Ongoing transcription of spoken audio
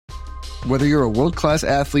Whether you're a world-class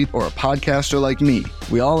athlete or a podcaster like me,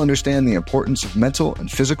 we all understand the importance of mental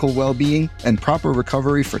and physical well-being and proper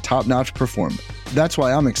recovery for top-notch performance. That's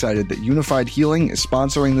why I'm excited that Unified Healing is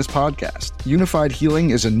sponsoring this podcast. Unified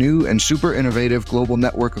Healing is a new and super innovative global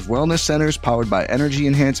network of wellness centers powered by Energy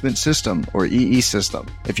Enhancement System, or EE System.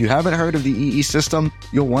 If you haven't heard of the EE System,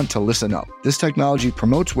 you'll want to listen up. This technology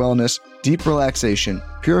promotes wellness, deep relaxation,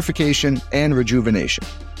 purification, and rejuvenation.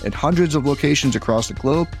 In hundreds of locations across the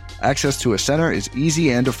globe, access to a center is easy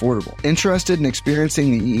and affordable. Interested in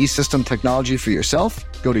experiencing the EE System technology for yourself?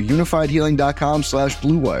 Go to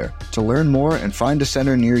unifiedhealing.com/bluewire to learn more and find a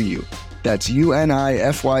center near you. That's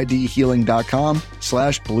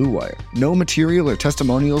unifydhealing.com/bluewire. No material or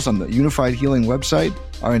testimonials on the Unified Healing website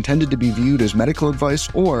are intended to be viewed as medical advice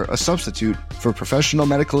or a substitute for professional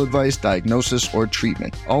medical advice, diagnosis, or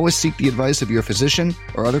treatment. Always seek the advice of your physician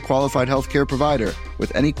or other qualified healthcare provider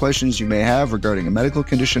with any questions you may have regarding a medical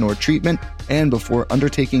condition or treatment and before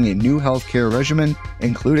undertaking a new healthcare regimen,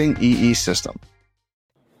 including EE System.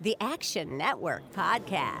 The Action Network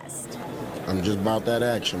Podcast. I'm just about that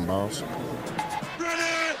action, boss. Ready?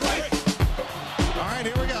 All right,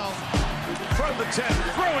 here we go. From the 10,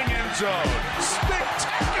 throwing end zone.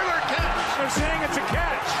 Spectacular catch. They're saying it's a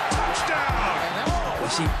catch. Touchdown. You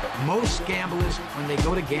see, most gamblers, when they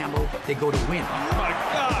go to gamble, they go to win. Oh, my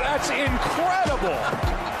God. That's incredible.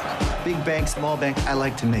 Big bank, small bank, I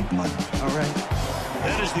like to make money. All right.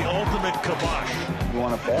 That is the ultimate kibosh. You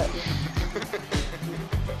want to bet?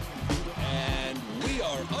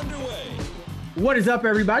 What is up,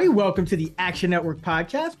 everybody? Welcome to the Action Network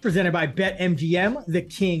Podcast, presented by BetMGM, the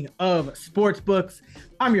king of sportsbooks.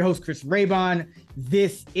 I'm your host, Chris Raybon.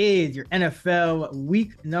 This is your NFL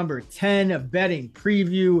Week number 10 betting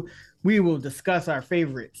preview. We will discuss our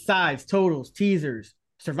favorite sides, totals, teasers,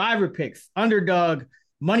 survivor picks, underdog,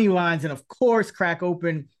 money lines, and of course, crack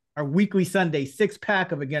open our weekly Sunday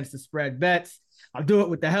six-pack of Against the Spread bets. I'll do it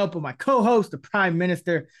with the help of my co-host, the Prime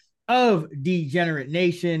Minister of Degenerate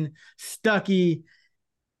Nation, Stucky.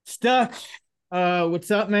 Stuck.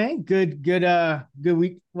 What's up, man? Good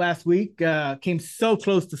week last week. Came so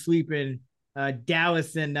close to sweeping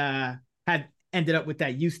Dallas and had ended up with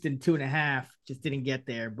that Houston 2.5. Just didn't get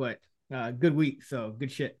there, but good week. So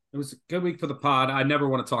good shit. It was a good week for the pod. I never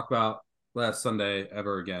want to talk about last Sunday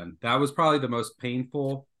ever again. That was probably the most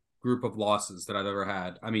painful group of losses that I've ever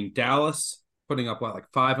had. I mean, Dallas putting up like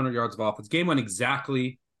 500 yards of offense. Game went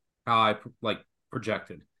exactly how I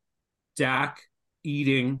projected. Dak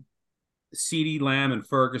eating, CeeDee Lamb and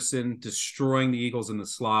Ferguson destroying the Eagles in the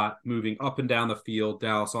slot, moving up and down the field.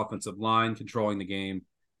 Dallas offensive line controlling the game,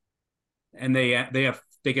 and they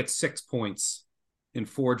get 6 points in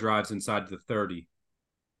 4 drives inside the 30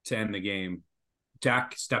 to end the game.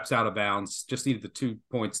 Dak steps out of bounds, just needed the 2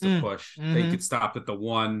 points to push. They could stop at the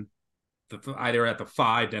 1, either at the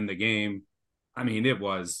 5 to end the game. I mean, it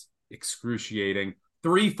was excruciating.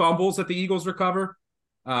 3 fumbles that the Eagles recover.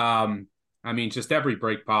 I mean, just every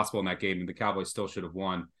break possible in that game, and the Cowboys still should have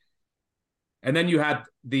won. And then you had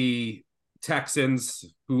the Texans,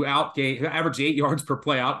 who average 8 yards per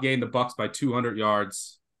play, outgained the Bucs by 200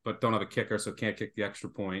 yards, but don't have a kicker, so can't kick the extra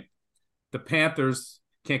point. The Panthers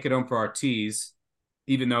can't get home for our tees,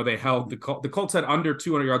 even though they held the Colts had under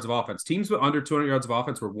 200 yards of offense. Teams with under 200 yards of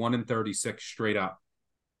offense were 1-36 straight up,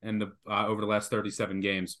 and over the last 37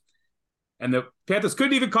 games. And the Panthers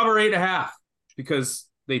couldn't even cover 8.5 because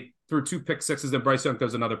they threw 2 pick sixes. Then Bryce Young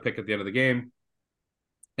throws another pick at the end of the game.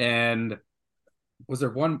 And was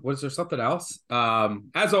there something else?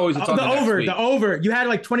 As always, it's on the next week. The over. You had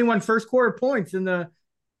like 21 first quarter points in the.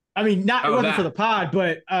 I mean, it wasn't for the pod,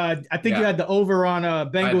 but I think you had the over on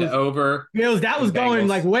Bengals. The over. That was going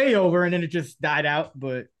like way over, and then it just died out.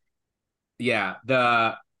 But yeah,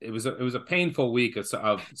 It was a painful week of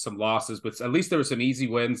some losses, but at least there were some easy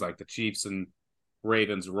wins, like the Chiefs and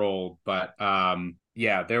Ravens rolled. But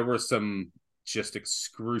there were some just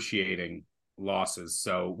excruciating losses.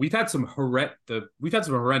 So we've had some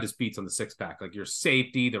horrendous beats on the 6-pack, like your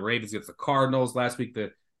safety, the Ravens against the Cardinals last week, the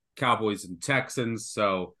Cowboys and Texans.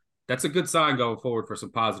 So that's a good sign going forward for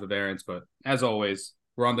some positive variance. But as always,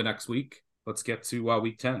 we're on to next week. Let's get to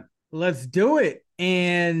week 10. Let's do it.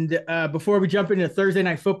 And before we jump into Thursday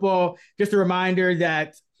Night Football, just a reminder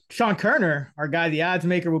that Sean Kerner, our guy, the odds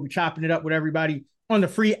maker, will be chopping it up with everybody on the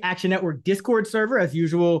free Action Network Discord server, as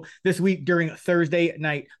usual, this week during Thursday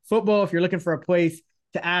Night Football. If you're looking for a place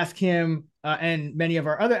to ask him and many of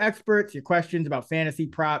our other experts your questions about fantasy,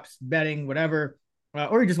 props, betting, whatever,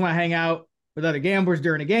 or you just want to hang out with other gamblers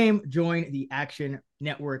during a game, join the Action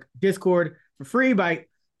Network Discord for free by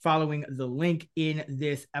following the link in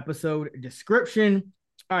this episode description.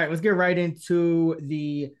 All right, let's get right into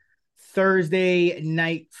the Thursday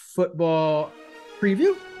night football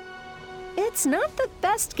preview. It's not the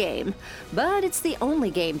best game, but it's the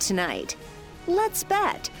only game tonight. Let's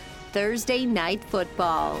bet Thursday night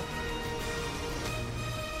football.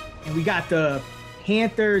 And we got the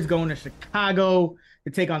Panthers going to Chicago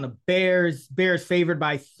to take on the Bears. Bears favored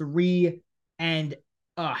by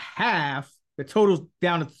 3.5. The total's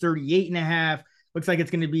down to 38.5. Looks like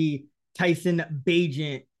it's going to be Tyson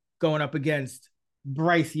Bagent going up against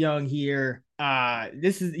Bryce Young here.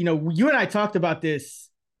 This is, you and I talked about this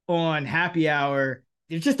on Happy Hour.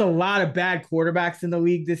 There's just a lot of bad quarterbacks in the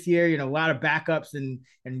league this year. A lot of backups and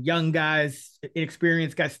young guys,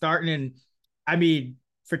 inexperienced guys starting. And I mean,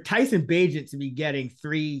 for Tyson Bagent to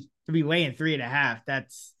be laying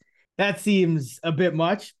 3.5, that seems a bit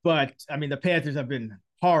much. But I mean, the Panthers have been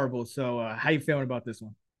horrible. So how you feeling about this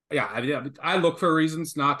one? Yeah, I look for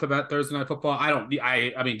reasons not to bet Thursday night football.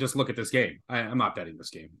 I mean, just look at this game. I'm not betting this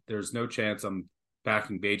game. There's no chance I'm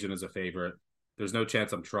backing Bagent as a favorite. There's no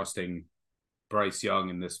chance I'm trusting Bryce Young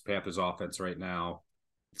in this Panthers offense right now.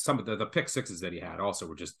 Some of the pick sixes that he had also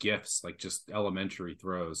were just gifts, like just elementary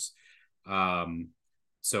throws.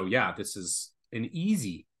 So yeah, this is an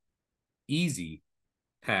easy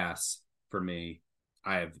pass for me.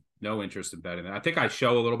 I have no interest in betting that. I think I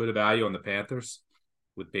show a little bit of value on the Panthers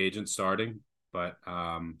with Bagent starting, but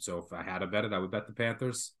so if I had to bet it, I would bet the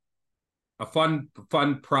Panthers. A fun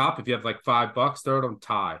prop, if you have like $5, throw it on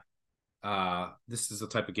tie. This is the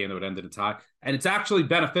type of game that would end in a tie, and it's actually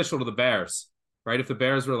beneficial to the Bears, right? If the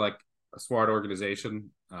Bears were like a smart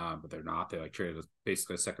organization, but they're not. They like traded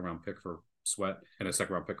basically a second round pick for Sweat and a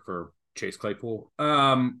second round pick for Chase Claypool.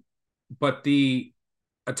 But a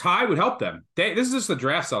tie would help them. This is just a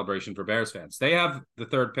draft celebration for Bears fans. They have the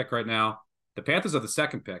third pick right now. The Panthers have the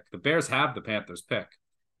second pick. The Bears have the Panthers pick.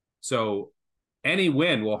 So any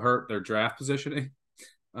win will hurt their draft positioning.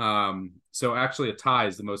 So actually a tie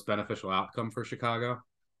is the most beneficial outcome for Chicago.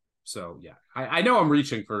 So yeah, I know I'm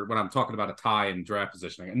reaching for when I'm talking about a tie and draft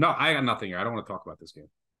positioning. No, I got nothing here. I don't want to talk about this game.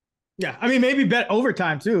 Yeah, I mean, maybe bet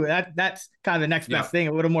overtime too. That's kind of the next best thing,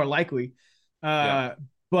 a little more likely. But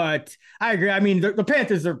I agree. I mean, the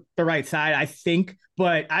Panthers are the right side, I think.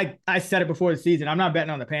 But I said it before the season. I'm not betting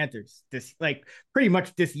on the Panthers pretty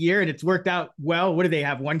much this year, and it's worked out well. What do they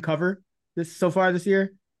have? One cover so far this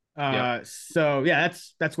year. So yeah,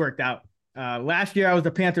 that's worked out. Last year I was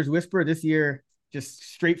the Panthers whisperer. This year, just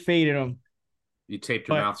straight faded them. You taped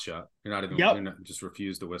your mouth shut. You're not even just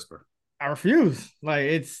refuse to whisper. I refuse. Like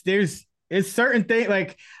it's certain things.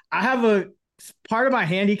 Like I have a part of my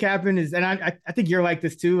handicapping is, and I think you're like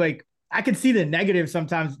this too. Like I can see the negative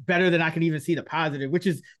sometimes better than I can even see the positive, which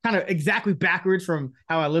is kind of exactly backwards from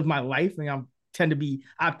how I live my life. I mean, I tend to be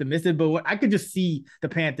optimistic, but I could just see the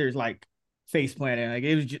Panthers like face planting. Like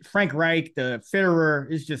it was just Frank Reich, the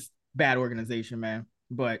Fitterer is just bad organization, man.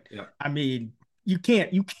 But I mean, you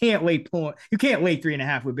can't lay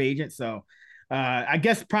 3.5 with Bagent. So I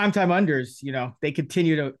guess primetime unders, they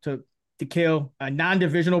continue to kill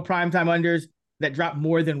non-divisional primetime unders that drop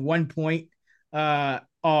more than 1 point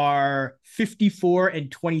are 54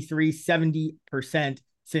 and 23, 70%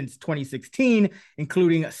 since 2016,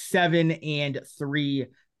 including 7 and 3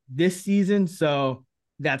 this season. So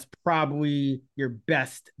that's probably your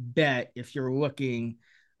best bet if you're looking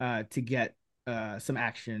to get some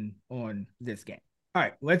action on this game. All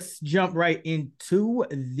right, let's jump right into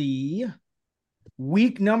the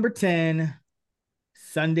week number 10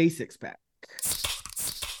 Sunday six pack.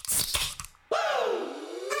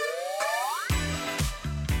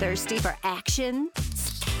 Thirsty for action?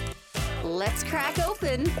 Let's crack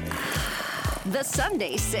open the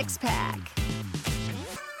Sunday six pack.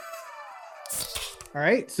 All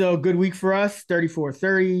right, so good week for us,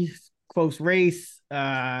 34-30, close race.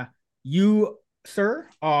 You, sir,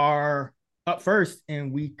 are up first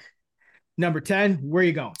in week number 10. Where are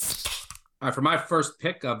you going? All right, for my first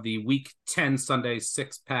pick of the week 10 Sunday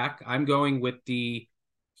six pack, I'm going with the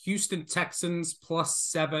Houston Texans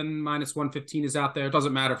 +7, -115 is out there. It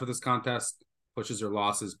doesn't matter for this contest, pushes or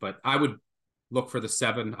losses, but I would look for the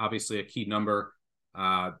 7, obviously a key number.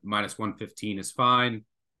 -115 is fine,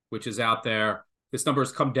 which is out there. This number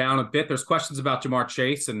has come down a bit. There's questions about Jamar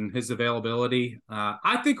Chase and his availability.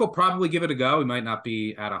 I think he'll probably give it a go. He might not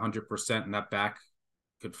be at 100%, and that back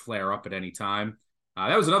could flare up at any time.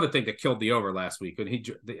 That was another thing that killed the over last week.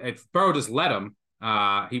 If Burrow just let him,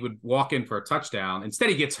 he would walk in for a touchdown. Instead,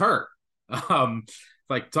 he gets hurt.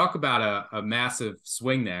 Talk about a massive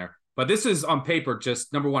swing there. But this is on paper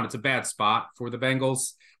just number one. It's a bad spot for the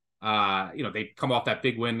Bengals. They come off that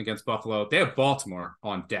big win against Buffalo. They have Baltimore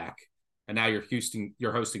on deck, and now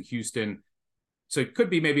you're hosting Houston. So it could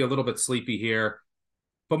be maybe a little bit sleepy here.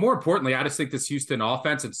 But more importantly, I just think this Houston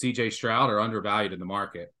offense and CJ Stroud are undervalued in the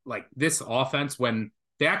market. Like this offense, when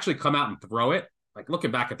they actually come out and throw it, like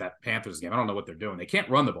looking back at that Panthers game, I don't know what they're doing. They can't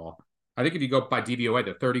run the ball. I think if you go by DVOA,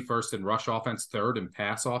 they're 31st in rush offense, 3rd in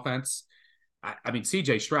pass offense. I mean,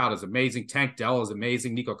 CJ Stroud is amazing. Tank Dell is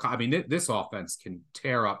amazing. This offense can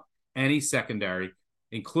tear up any secondary,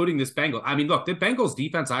 including this Bengals. I mean, look, the Bengals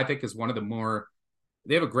defense, I think, is one of the more,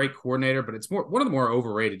 they have a great coordinator, but it's one of the more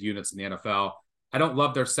overrated units in the NFL. I don't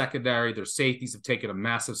love their secondary. Their safeties have taken a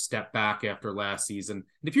massive step back after last season.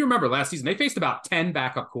 And if you remember last season, they faced about 10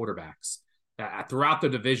 backup quarterbacks throughout the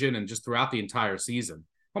division and just throughout the entire season.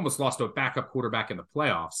 Almost lost to a backup quarterback in the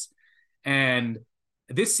playoffs. And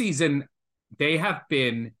this season, they have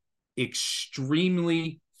been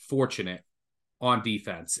extremely fortunate on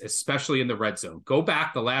defense, especially in the red zone. Go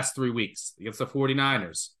back the last 3 weeks against the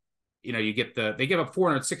 49ers. You know, they give up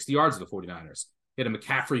 460 yards to the 49ers. You had a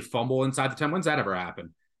McCaffrey fumble inside the 10. When's that ever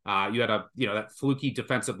happen? You had that fluky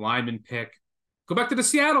defensive lineman pick. Go back to the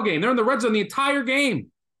Seattle game. They're in the red zone the entire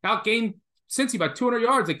game. Outgained Cincy by 200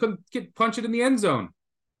 yards. They couldn't punch it in the end zone.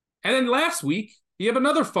 And then last week, you have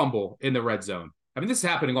another fumble in the red zone. I mean, this is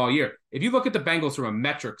happening all year. If you look at the Bengals from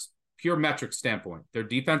a pure metrics standpoint, their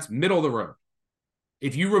defense, middle of the road.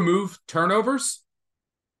 If you remove turnovers,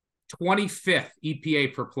 25th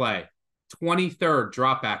EPA per play, 23rd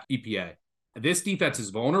dropback EPA. This defense is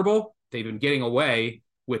vulnerable. They've been getting away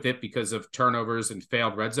with it because of turnovers and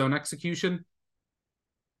failed red zone execution.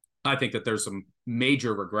 I think that there's some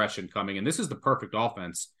major regression coming, and this is the perfect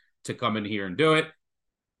offense to come in here and do it.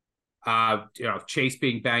 Chase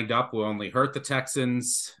being banged up will only hurt the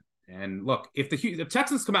Texans. And look, if the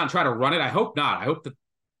Texans come out and try to run it, I hope not. I hope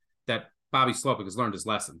that Bobby Slovic has learned his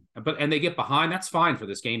lesson. And they get behind, that's fine for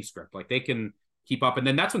this game script. Like they can keep up. And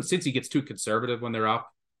then that's when Cincy gets too conservative when they're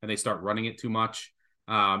up and they start running it too much.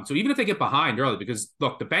 So even if they get behind early, because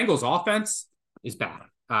look, the Bengals offense is bad.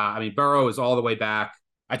 Burrow is all the way back.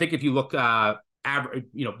 I think if you look,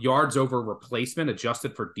 yards over replacement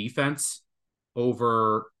adjusted for defense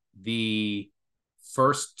over the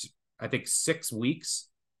first, 6 weeks,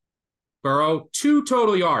 Burrow 2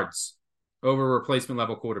 total yards over replacement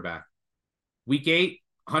level quarterback. Week 8,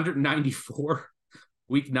 194.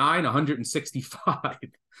 Week 9, 165.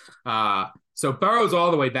 So Burrow's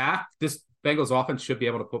all the way back. This Bengals offense should be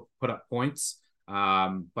able to put up points.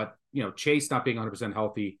 But Chase not being 100%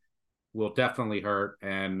 healthy will definitely hurt.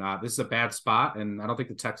 And this is a bad spot. And I don't think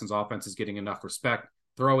the Texans offense is getting enough respect.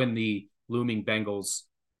 Throw in the looming Bengals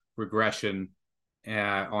regression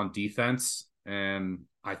on defense. And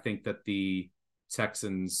I think that the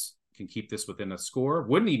Texans can keep this within a score.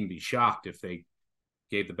 Wouldn't even be shocked if they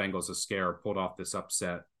gave the Bengals a scare or pulled off this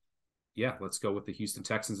upset. Yeah, let's go with the Houston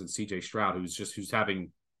Texans and CJ Stroud, who's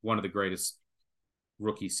having one of the greatest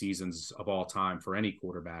rookie seasons of all time for any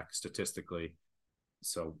quarterback statistically.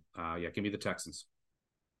 So, give me the Texans.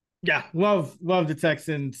 Yeah, love the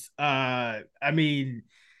Texans. CJ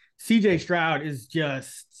Stroud is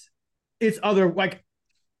it's other, like,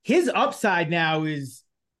 his upside now is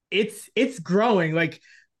it's growing. Like,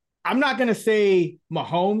 I'm not gonna say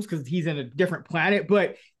Mahomes because he's in a different planet,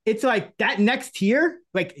 but it's like that next tier,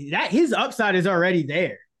 like that his upside is already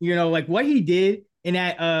there. Like what he did in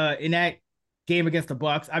that game against the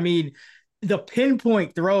Bucs. I mean, the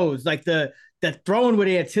pinpoint throws, like the throwing with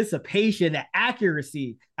anticipation, the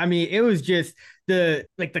accuracy. I mean, it was just the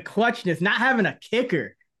clutchness, not having a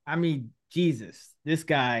kicker. I mean, Jesus, this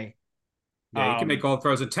guy. Yeah, he can make all the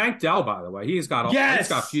throws. And Tank Dell, by the way, he's got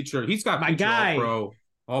future. He's got my guy.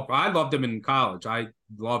 All-pro. I loved him in college. I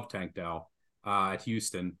loved Tank Dell at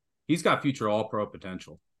Houston. He's got future All-Pro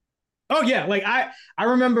potential. Oh yeah, like I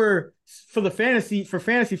remember for Fantasy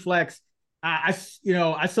Flex, I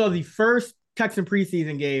saw the first Texan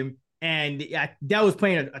preseason game, and Dell was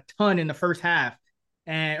playing a ton in the first half,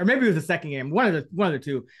 or maybe it was the second game, one of the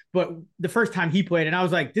two. But the first time he played, and I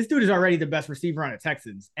was like, this dude is already the best receiver on the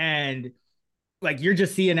Texans, and like you're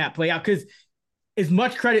just seeing that play out. Because as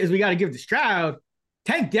much credit as we got to give to Stroud,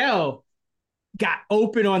 Tank Dell got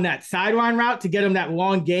open on that sideline route to get him that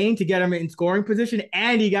long gain to get him in scoring position,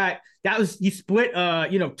 and he split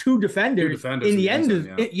 2 defenders in the end of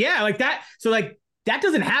like that. So like that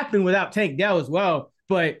doesn't happen without Tank Dell as well.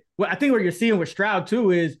 But I think what you're seeing with Stroud too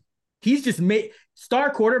is he's just made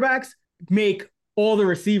star quarterbacks make all the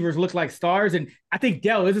receivers look like stars, and I think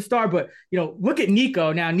Dell is a star. But look at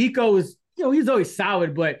Nico now. Nico is he's always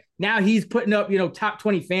solid, but now he's putting up top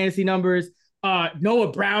 20 fantasy numbers.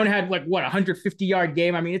 Noah Brown had 150-yard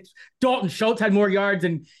game. I mean, Dalton Schultz had more yards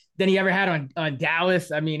than he ever had on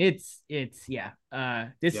Dallas. I mean, this is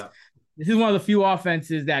one of the few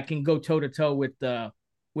offenses that can go toe to toe with the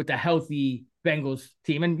healthy Bengals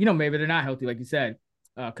team. And, maybe they're not healthy, like you said,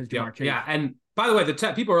 because Jamar Chase. Yeah, and by the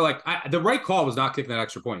way, people are like, the right call was not kicking that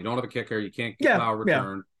extra point. You don't have a kicker. You can't allow a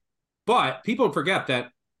return. Yeah. But people forget that,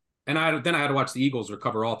 and I had to watch the Eagles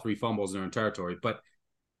recover all 3 fumbles in their own territory. But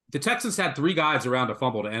the Texans had 3 guys around a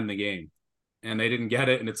fumble to end the game, and they didn't get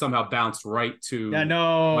it, and it somehow bounced right to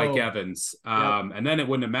Mike Evans. And then it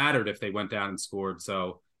wouldn't have mattered if they went down and scored.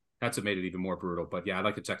 So that's what made it even more brutal. But yeah, I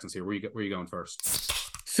like the Texans here. Where are you going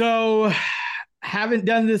first? So haven't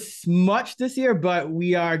done this much this year, but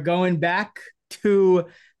we are going back to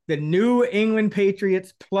the New England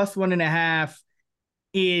Patriots plus 1.5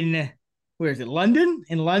 in, where is it? London?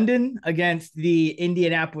 In London against the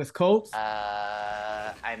Indianapolis Colts.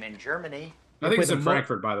 I'm in Germany. I think it's in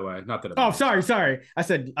Frankfurt, by the way. Not that. Oh, sorry. I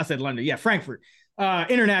said London. Yeah, Frankfurt.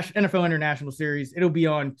 NFL International Series. It'll be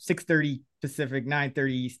on 6:30 Pacific,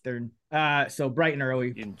 9:30 Eastern. So bright and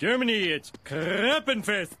early. In Germany, it's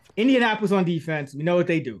Krappenfest. Indianapolis on defense. We know what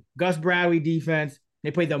they do. Gus Bradley defense.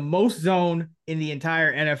 They play the most zone in the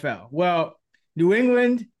entire NFL. Well, New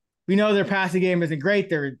England, we know their passing game isn't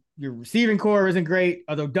great. Your receiving core isn't great,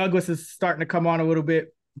 although Douglas is starting to come on a little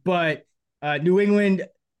bit. But New England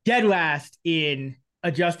dead last in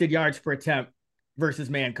adjusted yards per attempt versus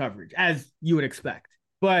man coverage, as you would expect.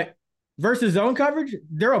 But versus zone coverage,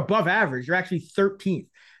 they're above average. They're actually 13th,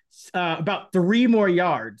 about 3 more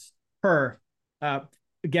yards per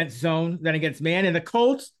against zone than against man. And the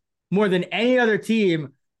Colts, more than any other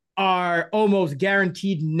team, are almost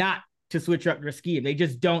guaranteed not to switch up their scheme. They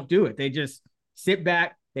just don't do it. They just sit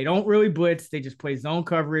back. They don't really blitz. They just play zone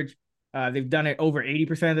coverage. They've done it over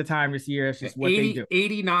 80% of the time this year. It's just what they do.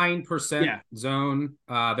 89% zone.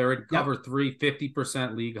 They're in cover 3,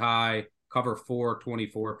 50% league high. Cover 4,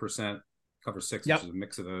 24%. Cover 6, which is a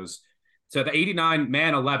mix of those. So the 89,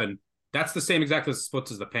 man 11, that's the same exact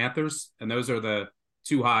splits as the Panthers. And those are the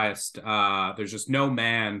 2 highest. There's just no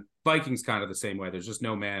man. Vikings kind of the same way. There's just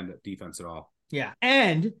no man defense at all. Yeah.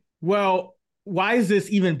 And, well, why is this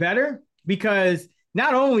even better? Because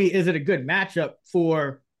not only is it a good matchup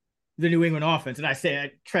for the New England offense, and I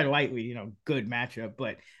tread lightly, good matchup,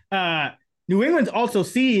 but New England's also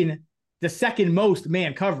seen the second most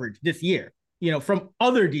man coverage this year, from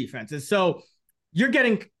other defenses. So you're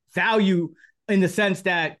getting value in the sense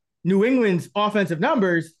that New England's offensive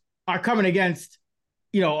numbers are coming against,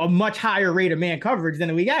 a much higher rate of man coverage than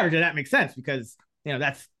the league average. And that makes sense because,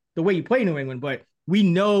 that's the way you play New England. But we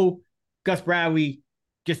know Gus Bradley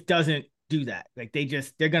just doesn't do that. Like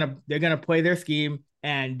they're gonna play their scheme,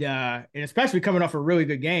 and especially coming off a really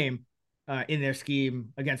good game in their scheme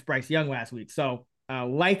against Bryce Young last week. So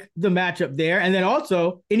like the matchup there. And then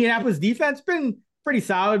also Indianapolis defense been pretty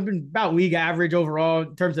solid, been about league average overall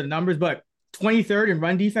in terms of the numbers, but 23rd in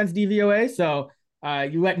run defense DVOA. So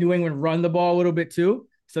you let New England run the ball a little bit too.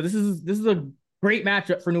 So this is a great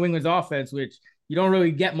matchup for New England's offense, which you don't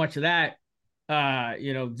really get much of that,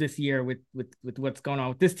 this year with what's going on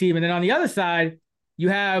with this team. And then on the other side, you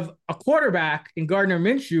have a quarterback in Gardner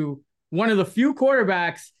Minshew, one of the few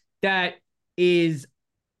quarterbacks that is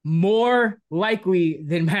more likely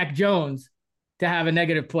than Mac Jones to have a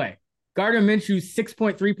negative play. Gardner Minshew's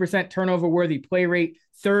 6.3% turnover-worthy play rate,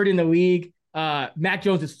 3rd in the league. Mac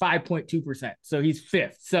Jones is 5.2%, so he's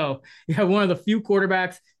 5th. So you have one of the few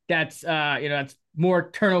quarterbacks that's that's more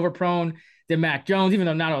turnover-prone than Mac Jones, even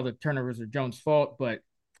though not all the turnovers are Jones' fault. But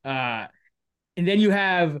and then you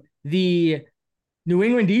have the New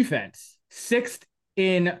England defense, 6th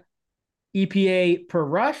in EPA per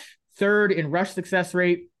rush, 3rd in rush success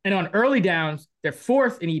rate, and on early downs, they're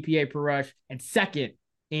 4th in EPA per rush and 2nd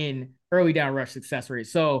in early down rush success rate.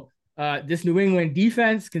 So this New England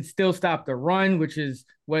defense can still stop the run, which is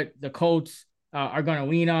what the Colts are going to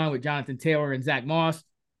lean on with Jonathan Taylor and Zach Moss.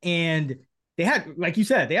 And they had, like you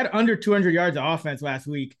said, they had under 200 yards of offense last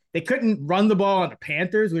week. They couldn't run the ball on the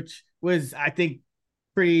Panthers, which was, I think,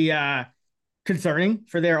 pretty concerning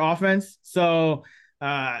for their offense. So,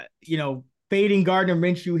 fading Gardner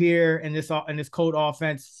Minshew here in this Colt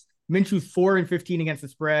offense. Minshew's 4-15 against the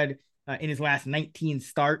spread in his last 19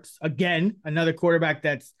 starts. Again, another quarterback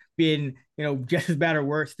that's been, just as bad or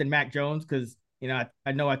worse than Mac Jones, because,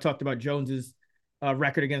 I know I talked about Jones's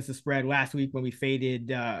record against the spread last week when we faded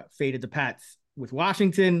the Pats with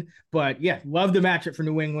Washington. But yeah, love the matchup for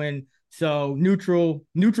New England. So neutral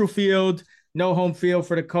field, no home field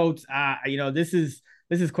for the Colts. This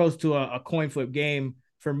is close to a coin flip game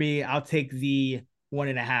for me. I'll take the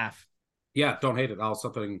 1.5. Yeah, don't hate it. I'll have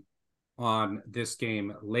something on this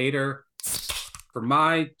game later. For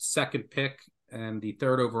my second pick and the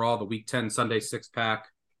 3rd overall, the Week 10 Sunday 6-pack,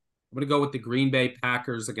 I'm going to go with the Green Bay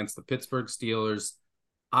Packers against the Pittsburgh Steelers.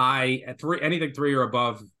 Anything 3 or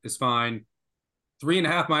above is fine.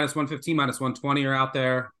 3.5 minus 115 minus 120 are out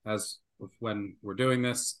there as when we're doing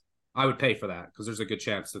this. I would pay for that because there's a good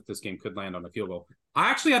chance that this game could land on a field goal. I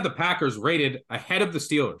actually had the Packers rated ahead of the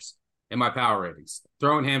Steelers in my power ratings.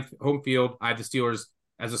 Throwing home field, I have the Steelers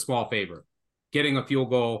as a small favorite. Getting a field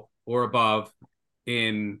goal or above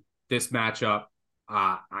in this matchup,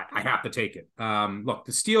 I have to take it. Look,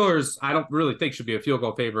 the Steelers, I don't really think should be a field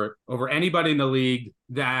goal favorite over anybody in the league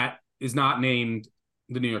that is not named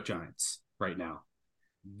the New York Giants right now.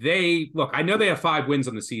 I know they have 5 wins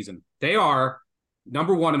on the season. They are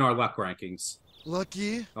number 1 in our luck rankings.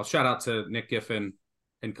 Lucky. I'll shout out to Nick Giffen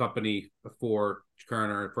and company for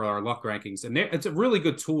Kerner for our luck rankings. And it's a really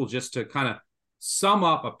good tool just to kind of sum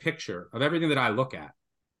up a picture of everything that I look at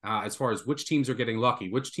as far as which teams are getting lucky,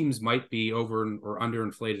 which teams might be over or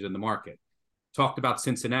underinflated in the market. Talked about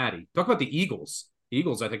Cincinnati. Talk about the Eagles. The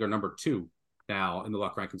Eagles, I think, are number 2 now in the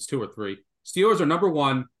luck rankings, 2 or 3. Steelers are number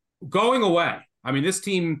 1 going away. I mean, this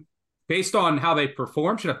team, based on how they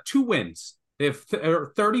perform, should have 2 wins. They have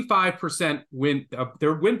 35% win.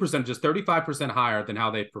 Their win percentage is 35% higher than how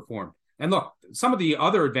they performed. And look, some of the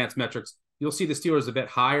other advanced metrics, you'll see the Steelers a bit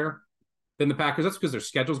higher than the Packers. That's because their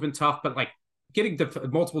schedule's been tough. But like getting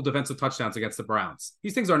multiple defensive touchdowns against the Browns,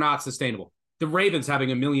 these things are not sustainable. The Ravens having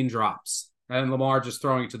 1 million drops and Lamar just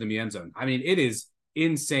throwing it to the end zone. I mean, it is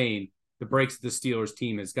insane the breaks the Steelers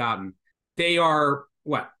team has gotten. They are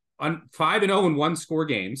 5-0 in 1-score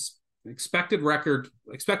games. Expected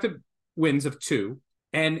wins of 2.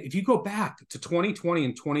 And if you go back to 2020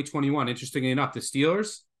 and 2021, interestingly enough, the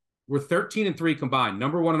Steelers were 13-3 combined,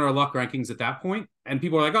 number 1 in our luck rankings at that point. And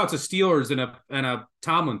people are like, oh, it's a Steelers and a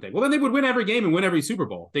Tomlin thing. Well, then they would win every game and win every Super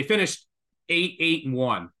Bowl. They finished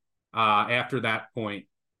 8-1 after that point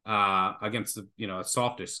against a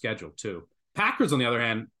softish schedule too. Packers, on the other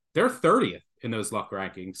hand, they're 30th in those luck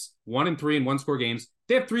rankings, 1-3 in 1-score games.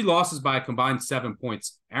 They have 3 losses by a combined 7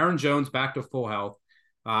 points. Aaron Jones back to full health.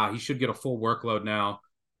 He should get a full workload now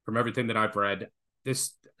from everything that I've read.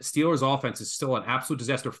 This Steelers offense is still an absolute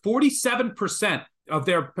disaster. 47% of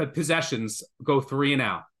their possessions go 3 and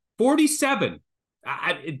out. 47.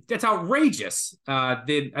 That's outrageous. I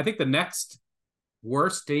think the next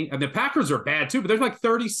worst team, and the Packers are bad too, but there's like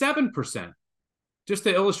 37%. Just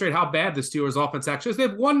to illustrate how bad the Steelers offense actually is, they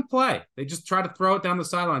have 1 play. They just try to throw it down the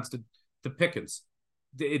sidelines to Pickens.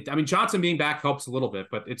 Johnson being back helps a little bit,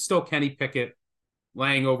 but it's still Kenny Pickett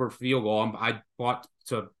laying over field goal. I bought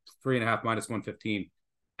to 3.5 minus 115.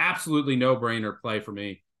 Absolutely no-brainer play for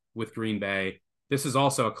me with Green Bay. This is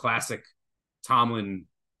also a classic Tomlin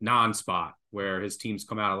non-spot where his teams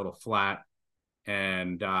come out a little flat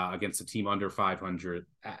and against a team under 500.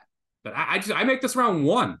 But I make this round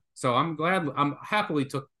 1, so I'm happily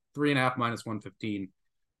took 3.5 minus 115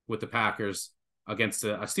 with the Packers against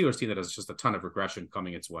a Steelers team that has just a ton of regression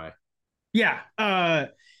coming its way. Yeah, I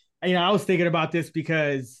was thinking about this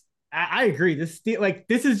because I agree. This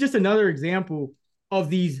is just another example of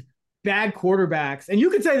these bad quarterbacks, and you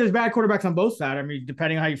could say there's bad quarterbacks on both sides. I mean,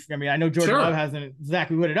 depending on how you. I know Jordan Love hasn't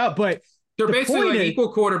exactly lit it up, but they're basically like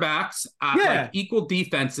equal quarterbacks, like equal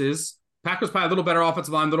defenses. Packers probably a little better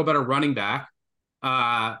offensive line, a little better running back.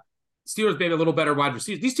 Steelers maybe a little better wide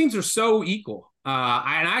receivers. These teams are so equal. And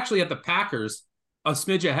I actually have the Packers a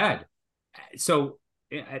smidge ahead. So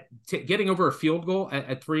getting over a field goal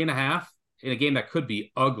at 3.5 in a game that could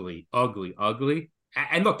be ugly.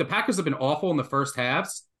 And look, the Packers have been awful in the first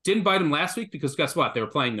halves. Didn't bite them last week because guess what? They were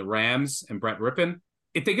playing the Rams and Brett Rippon.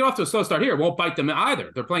 If they get off to a slow start here, it won't bite them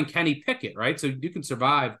either. They're playing Kenny Pickett, right? So you can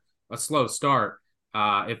survive a slow start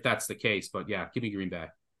if that's the case. But yeah, give me Green Bay.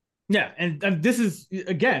 Yeah, and this is,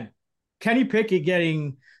 again, Kenny Pickett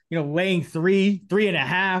getting, laying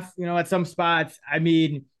 3.5, at some spots. I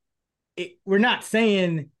mean, we're not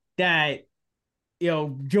saying that,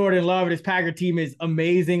 Jordan Love and his Packer team is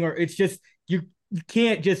amazing, or it's just, you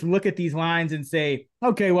can't just look at these lines and say,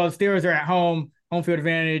 okay, well, the Steelers are at home field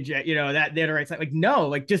advantage, that they're the right side. Like,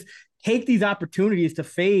 no, just take these opportunities to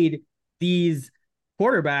fade these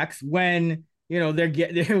quarterbacks when,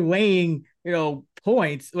 they're laying,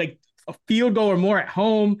 points, like a field goal or more at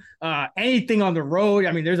home, anything on the road.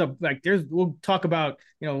 I mean, we'll talk about,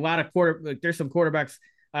 a lot of there's some quarterbacks,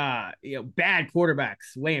 bad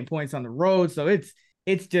quarterbacks laying points on the road. So it's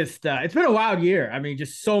just, it's been a wild year. I mean,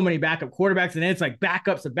 just so many backup quarterbacks, and it's like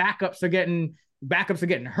backups are getting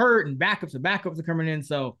hurt, and backups are coming in.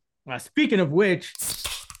 So speaking of which,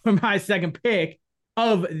 for my second pick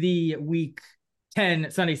of the week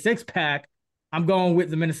 10 Sunday 6-pack, I'm going with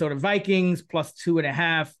the Minnesota Vikings plus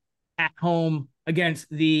 2.5 at home against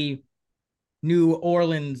the New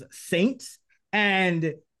Orleans Saints.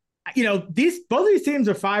 And both of these teams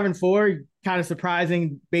are 5-4, kind of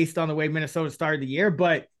surprising based on the way Minnesota started the year.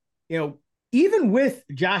 But, even with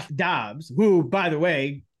Josh Dobbs, who, by the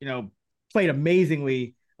way, played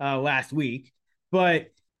amazingly last week, but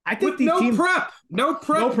I think these teams, no prep, no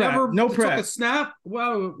prep, took a snap.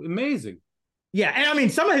 Wow, amazing. Yeah, and I mean,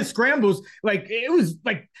 some of his scrambles, it was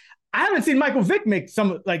like I haven't seen Michael Vick make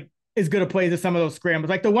some as good a plays as some of those scrambles.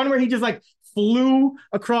 Like the one where he just flew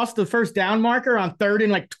across the first down marker on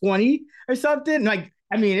 3rd and 20 or something.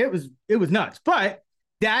 It was nuts. But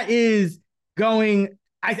that is going.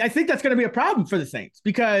 I think that's going to be a problem for the Saints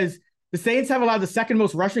because the Saints have allowed the second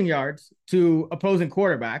most rushing yards to opposing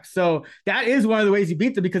quarterbacks. So that is one of the ways you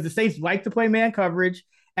beat them because the Saints like to play man coverage,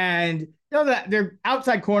 and that their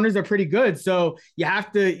outside corners are pretty good. So you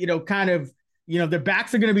have to, their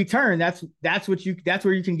backs are going to be turned. That's where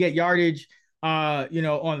you can get yardage, on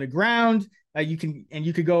the ground. You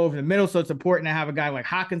could go over the middle. So it's important to have a guy like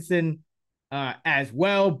Hockenson as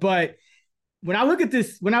well. But when I look at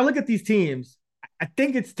these teams, I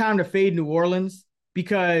think it's time to fade New Orleans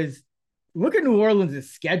because look at New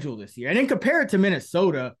Orleans' schedule this year and then compare it to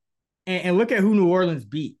Minnesota and look at who New Orleans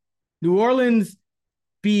beat. New Orleans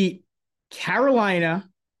beat Carolina.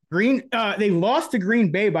 They lost to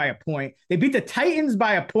Green Bay by a point. They beat the Titans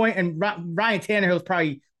by a point, and Ryan Tannehill is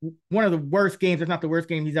probably one of the worst games, if not the worst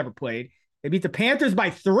game he's ever played. They beat the Panthers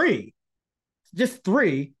by 3. Just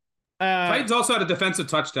 3. Titans also had a defensive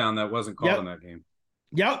touchdown that wasn't called in that game.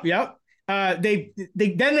 Yep. They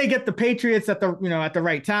get the Patriots at the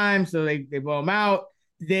right time, so they blow them out.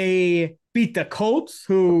 They beat the Colts,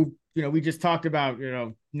 who we just talked about,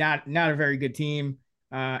 not a very good team.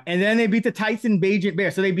 And then they beat the Tyson Bagent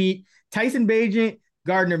Bears. So they beat Tyson Bagent,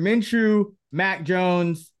 Gardner Minshew, Mac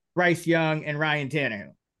Jones, Bryce Young, and Ryan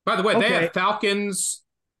Tannehill. By the way, they have Falcons,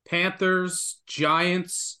 Panthers,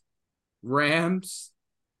 Giants, Rams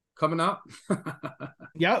coming up.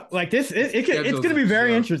 Yep, it's going to be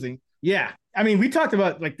very interesting. Yeah, I mean, we talked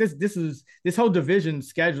about this whole division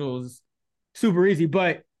schedule is super easy,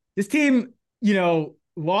 but this team,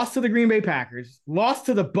 lost to the Green Bay Packers, lost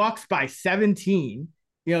to the Bucs by 17.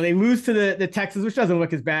 They lose to the Texans, which doesn't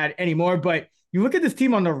look as bad anymore. But you look at this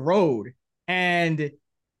team on the road, and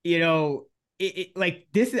I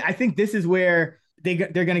think this is where they're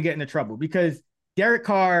going to get into trouble because Derek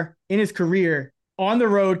Carr in his career on the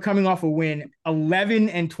road, coming off a win,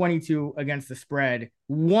 11-22 against the spread,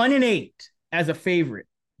 1-8 as a favorite.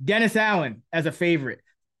 Dennis Allen as a favorite,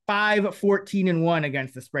 5-14-1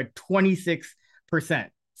 against the spread, 26%.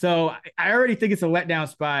 So I already think it's a letdown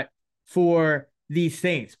spot for these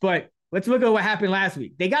Saints. But let's look at what happened last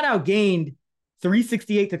week. They got outgained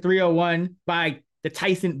 368-301 by the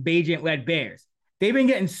Tyson Bagent-led Bears. They've been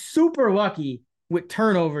getting super lucky with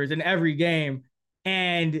turnovers in every game.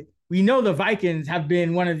 And we know the Vikings have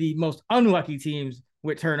been one of the most unlucky teams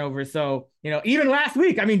with turnovers. So, even last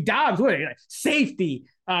week, I mean, Dobbs, safety,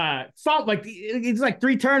 it's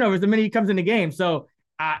 3 turnovers the minute he comes in the game. So,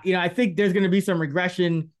 I think there's going to be some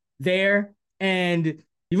regression there. And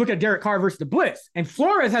you look at Derek Carr versus the Blitz, and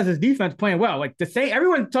Flores has his defense playing well.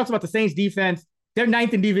 Everyone talks about the Saints defense. They're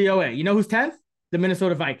 9th in DVOA. You know who's 10th? The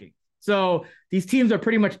Minnesota Vikings. So these teams are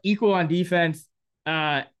pretty much equal on defense.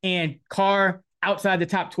 And Carr outside the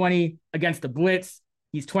top 20 against the Blitz.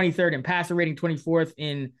 He's 23rd in passer rating, 24th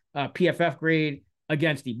in PFF grade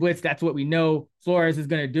against the Blitz. That's what we know Flores is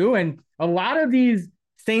going to do. And a lot of these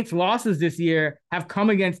Saints losses this year have come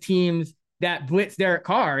against teams that blitz Derek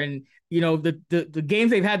Carr. And, the games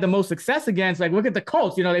they've had the most success against, look at the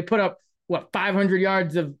Colts, they put up 500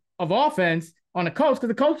 yards of offense on the Colts because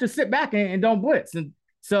the Colts just sit back and don't blitz. And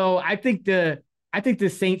so I think the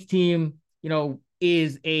Saints team,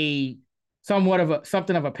 is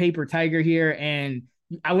something of a paper tiger here. And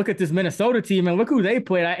I look at this Minnesota team and look who they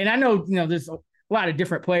played. And I know, there's a lot of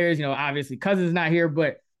different players, obviously Cousins is not here,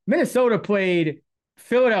 but Minnesota played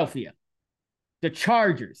Philadelphia, the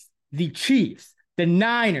Chargers, the Chiefs, the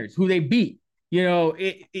Niners, who they beat.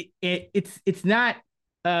 It's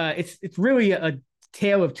really a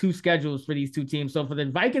tale of two schedules for these two teams. So for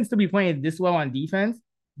the Vikings to be playing this well on defense,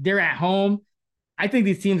 they're at home. I think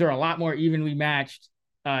these teams are a lot more evenly matched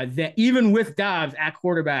than even with Dobbs at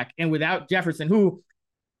quarterback and without Jefferson, who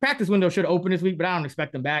practice window should open this week, but I don't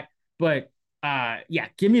expect them back. But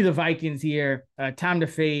give me the Vikings here. Time to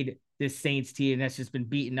fade this Saints team that's just been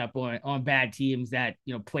beaten up on bad teams that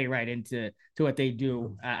play right into what they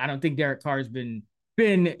do. I don't think Derek Carr's been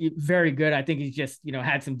very good. I think he's just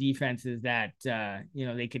had some defenses that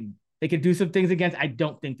they can do some things against. I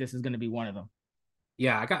don't think this is going to be one of them.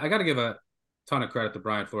 Yeah, I got to give a ton of credit to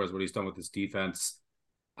Brian Flores what he's done with this defense.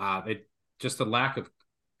 Just the lack of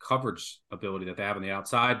coverage ability that they have on the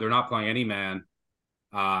outside. They're not playing any man.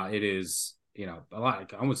 It is, a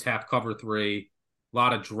lot, almost half cover 3, a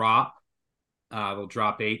lot of drop. They'll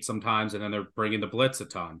drop 8 sometimes, and then they're bringing the blitz a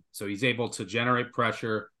ton. So he's able to generate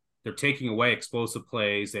pressure. They're taking away explosive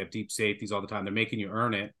plays. They have deep safeties all the time. They're making you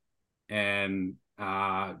earn it and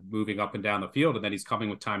moving up and down the field. And then he's coming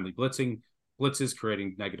with timely blitzes,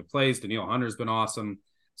 creating negative plays. Danielle Hunter's been awesome.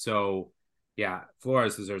 So, yeah,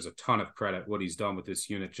 Flores deserves a ton of credit what he's done with this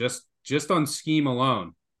unit. Just on scheme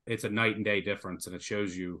alone, it's a night and day difference, and it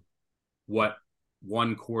shows you what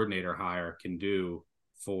one coordinator hire can do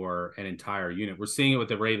for an entire unit. We're seeing it with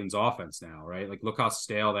the Ravens offense now, right? Like, look how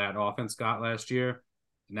stale that offense got last year.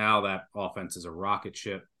 Now that offense is a rocket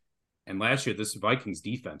ship. And last year, this Vikings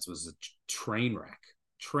defense was a train wreck.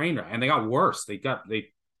 And they got worse. They got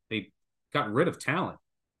rid of talent,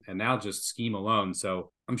 and now just scheme alone.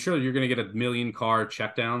 So I'm sure you're going to get a million car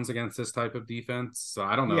checkdowns against this type of defense. So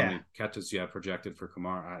I don't know how many catches you have projected for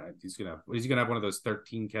Kamara. He's going to have one of those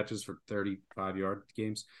 13 catches for 35-yard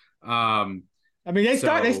games. I mean,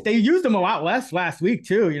 they used him a lot less last week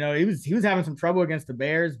too. He was having some trouble against the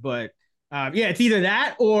Bears, but it's either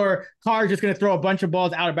that or Carr's just going to throw a bunch of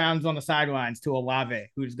balls out of bounds on the sidelines to Olave,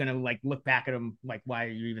 who's going to look back at him like, why are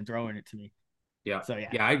you even throwing it to me? Yeah. So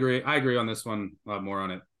yeah, I agree. I agree on this one. A lot more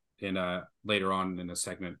on it in later on in a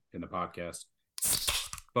segment in the podcast.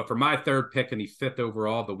 But for my third pick and the 5th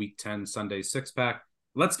overall, the Week 10 Sunday 6-pack,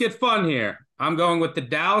 let's get fun here. I'm going with the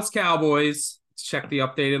Dallas Cowboys. Let's check the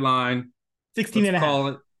updated line. 16 and a half. Call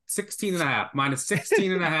it 16 and a half, minus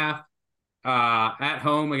 16 and a half at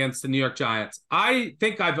home against the New York Giants. I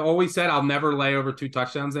think I've always said I'll never lay over 2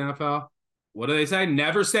 touchdowns in the NFL. What do they say?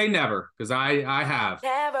 Never say never, because I have.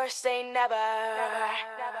 Never say never.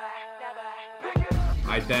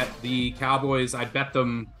 I bet the Cowboys, I bet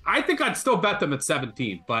them. I think I'd still bet them at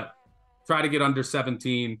 17, but try to get under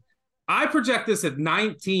 17. I project this at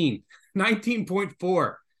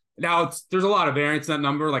 19.4. Now, there's a lot of variance in that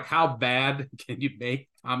number. Like, how bad can you make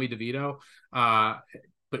Tommy DeVito?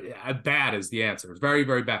 But bad is the answer. It's very,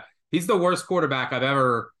 very bad. He's the worst quarterback I've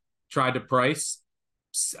ever tried to price.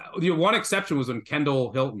 The one exception was when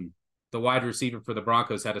Kendall Hilton, the wide receiver for the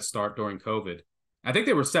Broncos, had to start during COVID. I think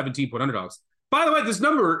they were 17-point underdogs. By the way, this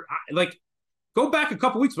number, go back a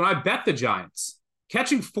couple weeks when I bet the Giants,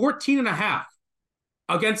 catching 14.5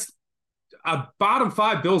 against a bottom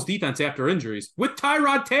 5 Bills defense after injuries with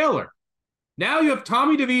Tyrod Taylor. Now you have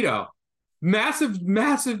Tommy DeVito, massive,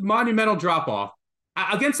 monumental drop-off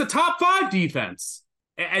against the top 5 defense.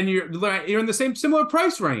 And you're in the same similar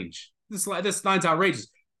price range. This line's outrageous.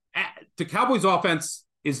 The Cowboys offense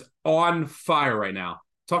is on fire right now.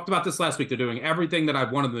 Talked about this last week. They're doing everything that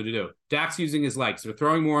I've wanted them to do. Dak's using his legs. They're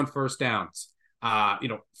throwing more on first downs.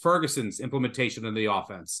 Ferguson's implementation in the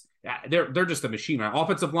offense. They're just a machine. Right?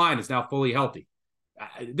 Offensive line is now fully healthy.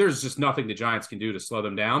 There's just nothing the Giants can do to slow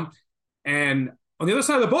them down. And on the other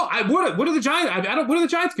side of the ball, what are the Giants? What are the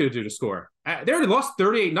Giants going to do to score? They already lost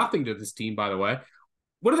 38-0 to this team, by the way.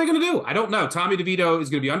 What are they going to do? I don't know. Tommy DeVito is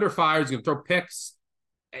going to be under fire. He's going to throw picks.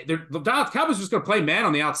 The Dallas Cowboys are just going to play man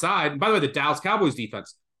on the outside. And by the way, the Dallas Cowboys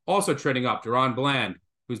defense also trending up. Deron Bland,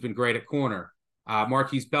 who's been great at corner.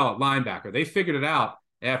 Marquise Bell at linebacker. They figured it out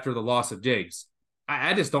after the loss of Diggs.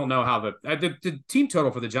 I just don't know how the team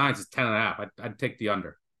total for the Giants is 10.5. I'd take the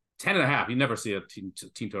under. 10.5. You never see a team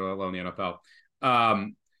total alone in the NFL.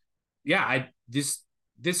 This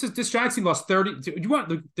Giants team lost 30.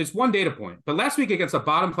 There's one data point, but last week against a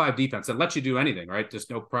bottom 5 defense that lets you do anything, right? Just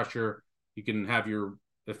no pressure. You can have your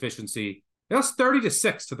efficiency. They lost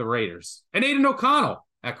 30-6 to the Raiders and Aiden O'Connell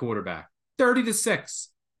at quarterback. 30-6.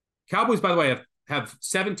 Cowboys, by the way, have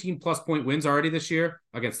 17+ point wins already this year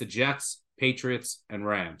against the Jets, Patriots, and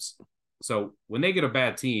Rams. So when they get a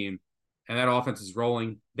bad team and that offense is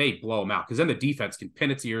rolling, they blow them out because then the defense can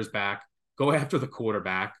pin its ears back, go after the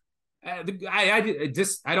quarterback. I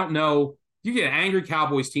don't know. You get an angry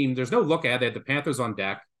Cowboys team. There's no look ahead. They had the Panthers on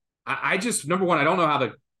deck. I just, number one, I don't know how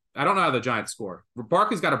the Giants score.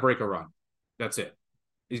 Barkley's got to break a run. That's it.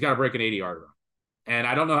 He's got to break an 80-yard run. And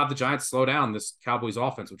I don't know how the Giants slow down this Cowboys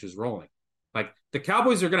offense, which is rolling. Like, the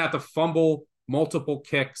Cowboys are going to have to fumble multiple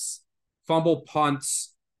kicks, fumble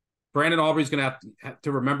punts. Brandon Aubrey's going to have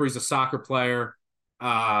to remember he's a soccer player.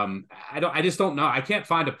 I just don't know. I can't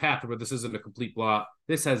find a path where this isn't a complete blowout.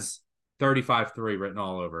 This has 35-3 written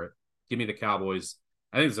all over it. Give me the Cowboys.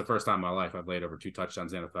 I think it's the first time in my life I've laid over 2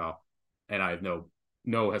 touchdowns in the NFL, and I have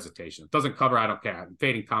no hesitation. It doesn't cover, I don't care. I'm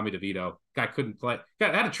fading Tommy DeVito. Guy couldn't play.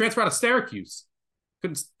 Guy had to transfer out of Syracuse.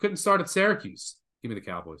 Couldn't start at Syracuse. Give me the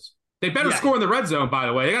Cowboys. They better score in the red zone, by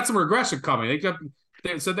the way. They got some regression coming. They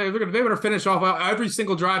better finish off every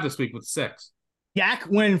single drive this week with 6. Dak,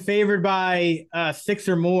 when favored by 6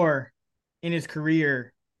 or more in his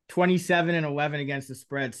career, 27-11 against the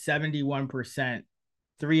spread, 71%,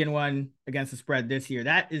 3-1 against the spread this year.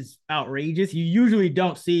 That is outrageous. You usually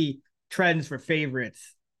don't see trends for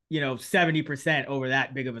favorites, 70% over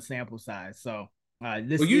that big of a sample size. So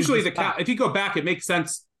usually if you go back, it makes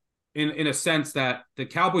sense in a sense that the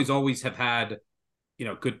Cowboys always have had,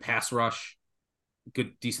 good pass rush,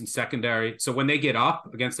 good, decent secondary. So when they get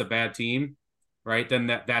up against a bad team, right, then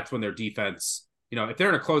that's when their defense, if they're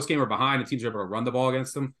in a close game or behind, the teams are able to run the ball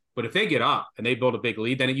against them. But if they get up and they build a big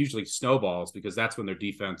lead, then it usually snowballs because that's when their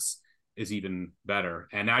defense is even better.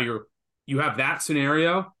 And now you have that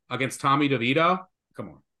scenario against Tommy DeVito. Come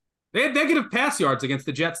on. They had negative pass yards against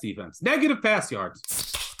the Jets defense. Negative pass yards.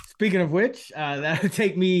 Speaking of which, that'll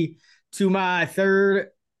take me to my third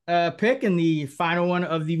pick in the final one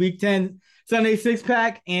of the Week 10 Sunday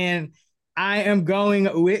six-pack. And I am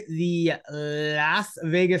going with the Las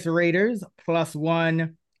Vegas Raiders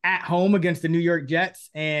 +1 at home against the New York Jets,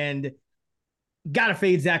 and gotta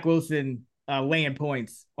fade Zach Wilson laying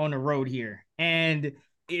points on the road here. And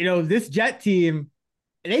this Jet team,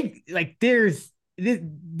 I think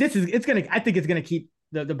it's gonna keep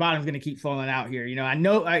the bottom's gonna keep falling out here. I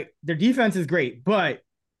know their defense is great, but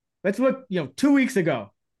let's look. 2 weeks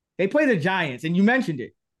ago they play the Giants, and you mentioned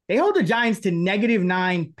it. They hold the Giants to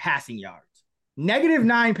 -9 passing yards.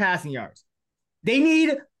 -9 passing yards. They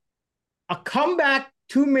need a comeback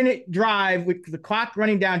 2-minute drive with the clock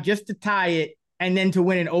running down just to tie it and then to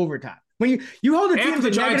win in overtime. When you hold the team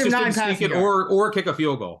to -9 passing yards. Or kick a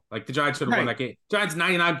field goal. Like the Giants should have won that game. Giants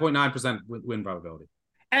 99.9% win probability.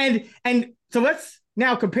 And so let's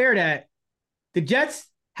now compare that. The Jets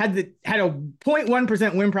had a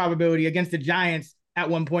 0.1% win probability against the Giants at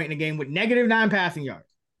one point in the game with -9 passing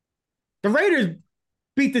yards. The Raiders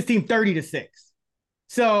beat this team 30-6.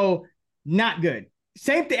 So not good.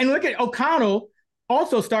 Same thing. And look at O'Connell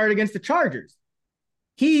also started against the Chargers.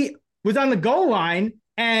 He was on the goal line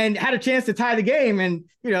and had a chance to tie the game. And,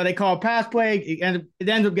 they call pass play and it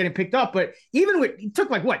ends up getting picked up. But even it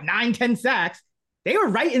took 9-10 sacks. They were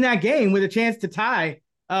right in that game with a chance to tie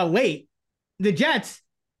late. The Jets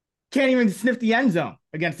can't even sniff the end zone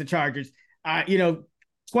against the Chargers,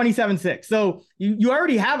 27-6. So you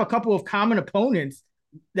already have a couple of common opponents,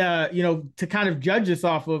 to kind of judge this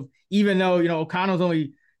off of, even though, O'Connell's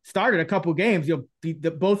only started a couple games.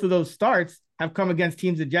 Both of those starts have come against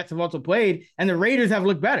teams the Jets have also played, and the Raiders have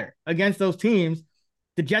looked better against those teams.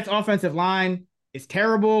 The Jets offensive line is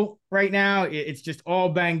terrible right now. It's just all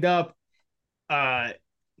banged up.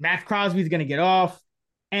 Max Crosby's going to get off.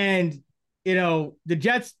 And, the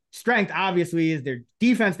Jets' strength obviously is their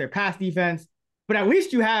defense, their pass defense. But at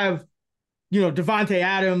least you have, Devontae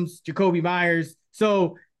Adams, Jacoby Myers.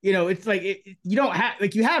 So, it's you don't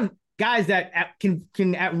have, you have guys that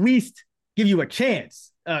can at least give you a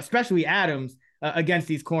chance, especially Adams against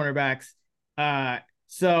these cornerbacks.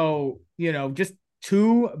 So, just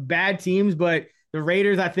two bad teams, but the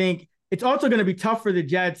Raiders, I think it's also going to be tough for the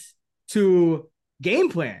Jets to game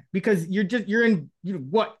plan because you're in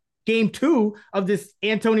game 2 of this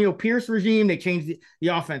Antonio Pierce regime. They changed the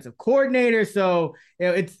offensive coordinator. So,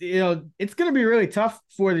 it's going to be really tough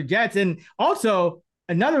for the Jets. And also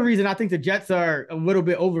another reason I think the Jets are a little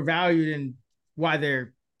bit overvalued and why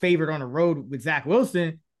they're favored on the road with Zach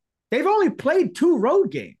Wilson, they've only played 2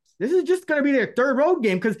 road games. This is just going to be their 3rd road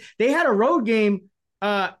game because they had a road game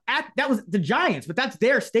that was the Giants, but that's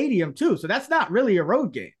their stadium too. So that's not really a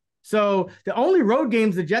road game. So the only road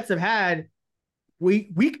games the Jets have had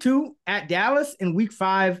week 2 at Dallas and week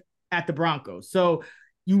 5 at the Broncos. So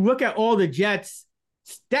you look at all the Jets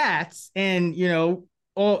stats and,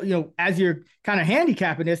 as you're kind of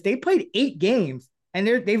handicapping this, they played 8 games and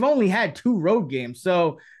they've only had 2 road games.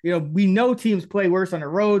 So, we know teams play worse on the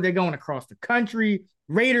road. They're going across the country.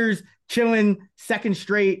 Raiders chilling 2nd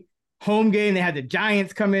straight home game. They had the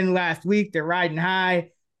Giants come in last week. They're riding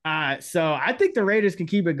high. So I think the Raiders can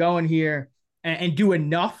keep it going here and do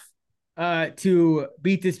enough to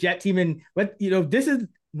beat this Jet team. And this is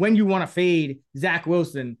when you want to fade Zach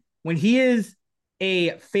Wilson, when he is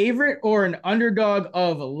a favorite or an underdog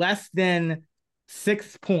of less than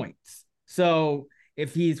 6 points. So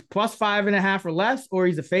if he's +5.5 or less, or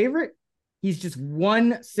he's a favorite, he's just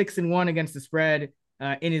 6-1 against the spread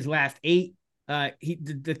in his last 8.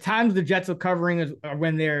 The times the Jets are covering are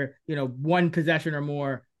when they're, 1 possession or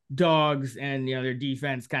more dogs, and their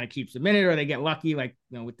defense kind of keeps them in it, or they get lucky, like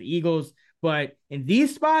with the Eagles. But in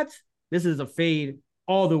these spots, this is a fade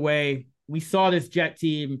all the way. We saw this Jet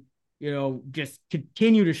team, just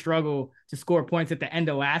continue to struggle to score points at the end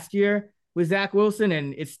of last year with Zach Wilson,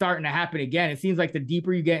 and it's starting to happen again. It seems like the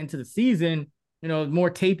deeper you get into the season, the more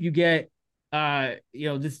tape you get,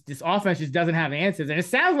 this offense just doesn't have answers. And it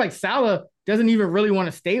sounds like Saleh doesn't even really want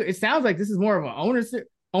to stay. It sounds like this is more of an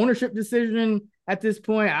ownership decision at this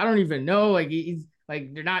point. I don't even know. Like, he's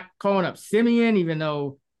like, they're not calling up Simeon, even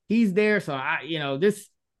though he's there. So I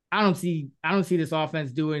don't see this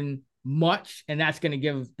offense doing much, and that's going to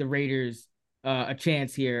give the Raiders a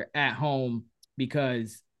chance here at home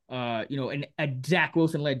because a Zach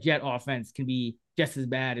Wilson led Jet offense can be just as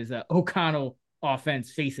bad as a O'Connell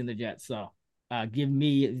offense facing the Jets. So give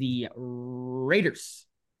me the Raiders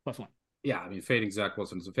 +1. Yeah, I mean, fading Zach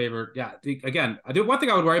Wilson is a favorite. Yeah, again, one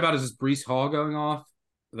thing I would worry about is Breece Hall going off.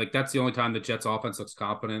 Like, that's the only time the Jets offense looks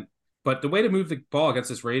competent. But the way to move the ball against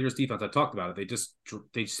this Raiders defense, I talked about it.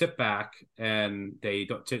 They sit back and they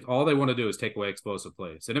don't. All they want to do is take away explosive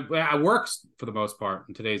plays, and it works for the most part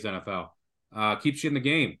in today's NFL. Keeps you in the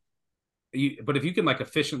game. But if you can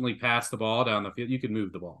efficiently pass the ball down the field, you can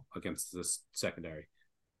move the ball against this secondary.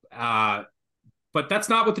 But that's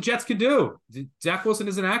not what the Jets can do. Zach Wilson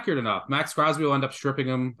isn't accurate enough. Max Crosby will end up stripping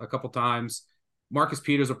him a couple times. Marcus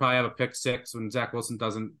Peters will probably have a pick six when Zach Wilson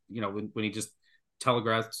doesn't. When he just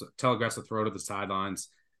telegraphs a throw to the sidelines.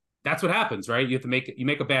 That's what happens, right? You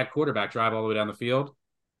make a bad quarterback drive all the way down the field,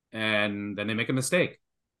 and then they make a mistake.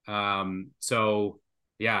 So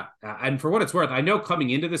yeah, and for what it's worth, I know coming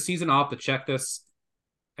into the season, I'll have to check this.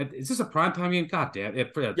 Is this a primetime game? God damn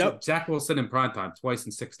it! Yep. Zach Wilson in primetime twice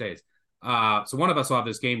in 6 days. So one of us will have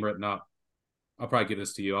this game written up. I'll probably give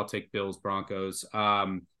this to you. I'll take Bills Broncos.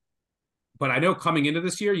 But I know coming into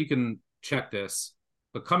this year, you can check this.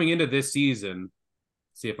 But coming into this season,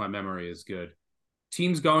 see if my memory is good.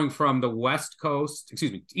 Teams going from the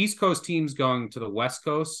East Coast teams going to the West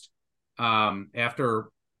Coast after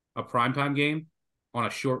a primetime game on a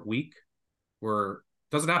short week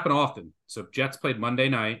doesn't happen often. So Jets played Monday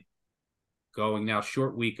night, going now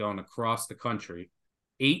short week going across the country.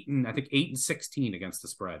 8-16 against the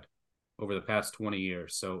spread over the past 20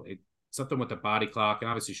 years. So it's something with the body clock, and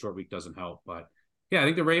obviously short week doesn't help. But yeah, I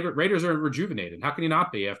think the Raiders are rejuvenated. How can you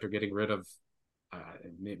not be after getting rid of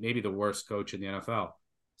maybe the worst coach in the NFL?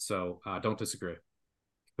 So don't disagree.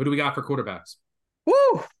 Who do we got for quarterbacks?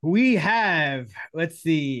 Woo! We have, let's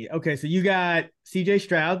see. Okay, so you got CJ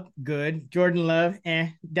Stroud, good. Jordan Love,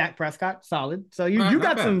 Dak Prescott, solid. So you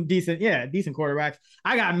got some decent quarterbacks.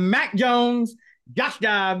 I got Mac Jones, Josh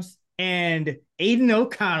Dobbs, and Aiden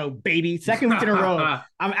O'Connell, baby. Second week in a row.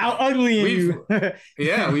 I'm out uglying you.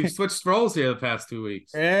 Yeah, we've switched roles here the past 2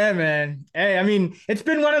 weeks. Yeah, man. Hey, I mean, it's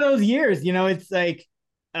been one of those years, it's like,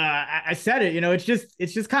 I said it,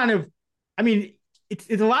 it's just kind of, I mean, it's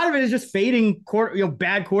a lot of it is just fading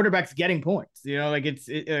bad quarterbacks getting points,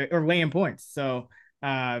 or laying points. So,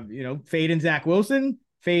 fading Zach Wilson,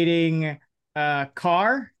 fading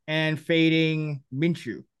Carr, and fading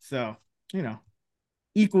Minshew. So,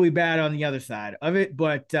 equally bad on the other side of it.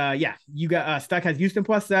 But you got Stuck has Houston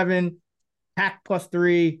 +7, Pack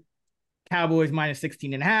 +3, Cowboys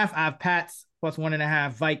 -16.5. I have Pats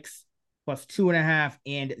 +1.5, Vikes +2.5,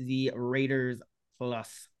 and the Raiders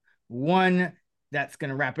 +1. That's going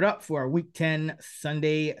to wrap it up for our Week 10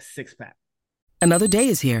 Sunday 6-pack. Another day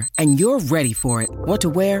is here, and you're ready for it. What to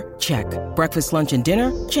wear? Check. Breakfast, lunch, and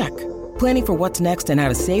dinner? Check. Planning for what's next and how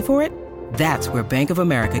to save for it? That's where Bank of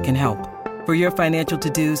America can help. For your financial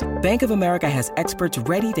to-dos, Bank of America has experts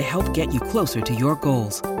ready to help get you closer to your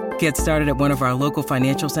goals. Get started at one of our local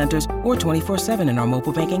financial centers or 24/7 in our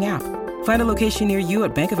mobile banking app. Find a location near you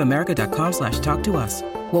at bankofamerica.com/talktous.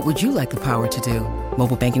 What would you like the power to do?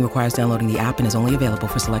 Mobile banking requires downloading the app and is only available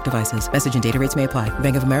for select devices. Message and data rates may apply.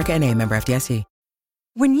 Bank of America NA, member FDIC.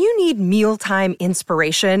 When you need mealtime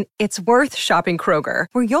inspiration, it's worth shopping Kroger,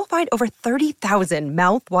 where you'll find over 30,000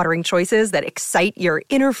 mouth-watering choices that excite your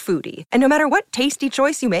inner foodie. And no matter what tasty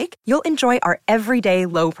choice you make, you'll enjoy our everyday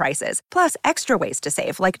low prices, plus extra ways to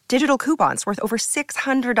save, like digital coupons worth over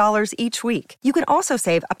 $600 each week. You can also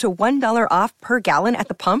save up to $1 off per gallon at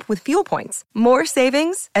the pump with fuel points. More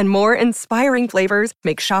savings and more inspiring flavors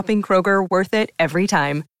make shopping Kroger worth it every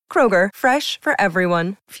time. Kroger, fresh for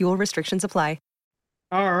everyone. Fuel restrictions apply.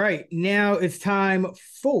 All right, now it's time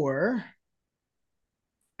for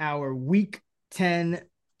our Week 10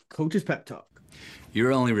 Coach's Pep Talk.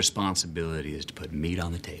 Your only responsibility is to put meat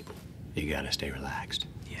on the table. You gotta stay relaxed.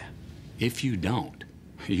 Yeah. If you don't,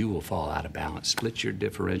 you will fall out of balance, split your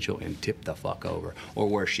differential, and tip the fuck over. Or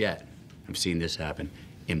worse yet, I've seen this happen,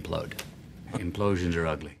 implode. Implosions are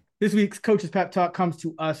ugly. This week's Coach's Pep Talk comes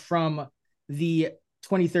to us from the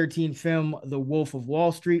 2013 film The Wolf of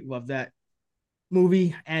Wall Street. Love that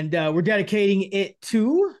movie, and we're dedicating it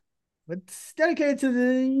to the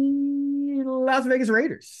Las Vegas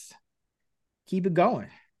Raiders. Keep it going.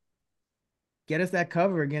 get us that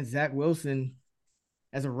cover against Zach Wilson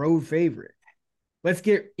as a road favorite. Let's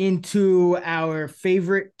get into our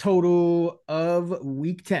favorite total of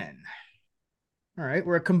week 10. All right,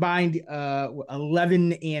 we're a combined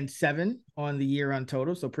 11-7 on the year on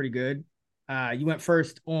total, so pretty good. You went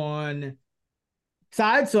first on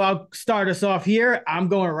side, so I'll start us off here. I'm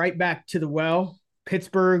going right back to the well.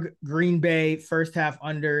 Pittsburgh, Green Bay, first half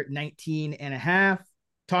under 19.5.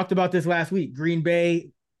 Talked about this last week. Green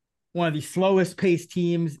Bay, one of the slowest paced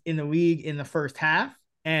teams in the league in the first half,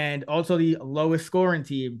 and also the lowest scoring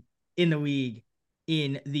team in the league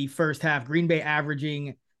in the first half. Green Bay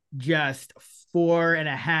averaging just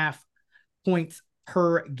 4.5 points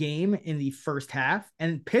per game in the first half.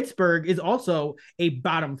 And Pittsburgh is also a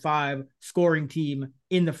bottom 5 scoring team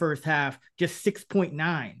in the first half, just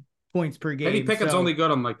 6.9 points per game. Eddie Pickett's only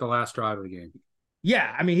good on like the last drive of the game.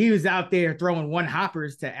 Yeah, I mean, he was out there throwing one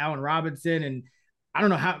hoppers to Allen Robinson, and I don't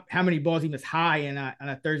know how many balls he missed high on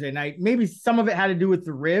a Thursday night. Maybe some of it had to do with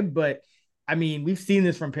the rib, but I mean, we've seen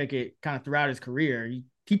this from Pickett kind of throughout his career.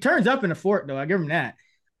 He turns up in the fourth, though. I give him that.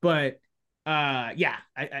 But I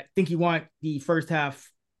think you want the first half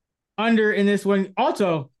under in this one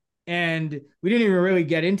also. And we didn't even really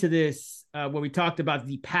get into this when we talked about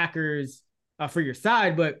the Packers for your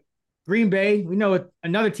side, but Green Bay, we know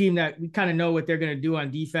another team that we kind of know what they're going to do on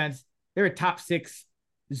defense. They're a top 6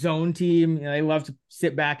 zone team. You know, they love to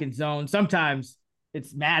sit back in zone. Sometimes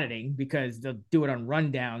it's maddening because they'll do it on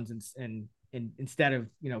rundowns and instead of,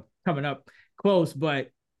 coming up close. But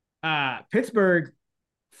Pittsburgh,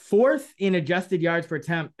 4th in adjusted yards per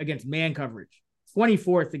attempt against man coverage,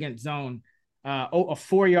 24th against zone, over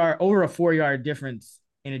a 4-yard difference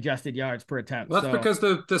in adjusted yards per attempt. Well, that's because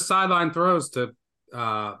the sideline throws to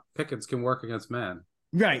Pickens can work against man.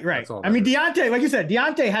 Right. I mean, Deontay, like you said,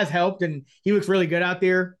 Deontay has helped and he looks really good out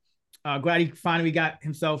there. Glad he finally got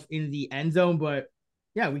himself in the end zone. But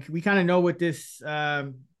yeah, we kind of know what this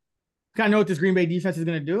Green Bay defense is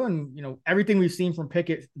going to do. And, everything we've seen from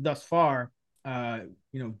Pickett thus far,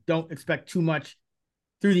 don't expect too much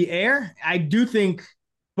through the air. I do think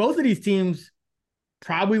both of these teams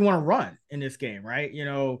probably want to run in this game, right?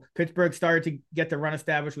 Pittsburgh started to get the run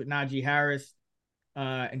established with Najee Harris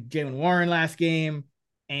and Jaylen Warren last game.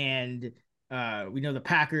 And we know the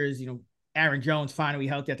Packers, Aaron Jones finally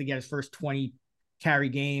healthy to get his first 20 carry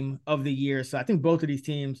game of the year. So I think both of these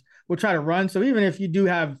teams will try to run. So even if you do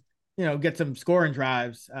have, get some scoring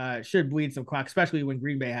drives, should bleed some clock, especially when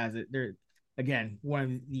Green Bay has it. They're, again, one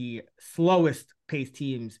of the slowest paced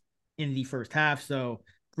teams in the first half. So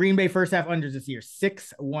Green Bay first half unders this year,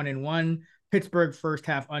 6-1-1. Pittsburgh first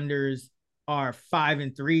half unders are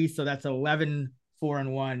 5-3. So that's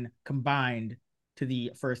 11-4-1 combined to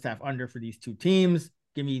the first half under for these two teams.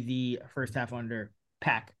 Give me the first half under.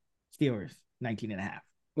 Pack Steelers 19.5.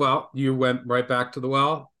 Well, you went right back to the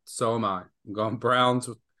well. So am I. I'm going Browns.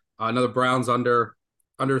 Another Browns under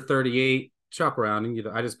 38. Chop rounding.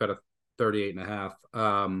 I just bet a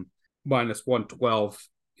 38.5. Minus 112.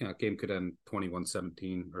 Game could end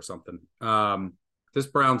 21-17 or something. This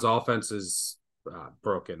Browns offense is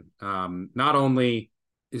broken. Not only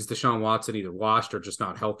is Deshaun Watson either washed or just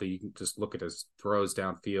not healthy, you can just look at his throws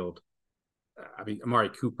downfield. I mean, Amari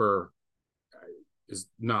Cooper is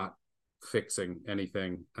not fixing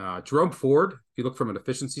anything. Jerome Ford, if you look from an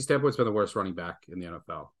efficiency standpoint, has been the worst running back in the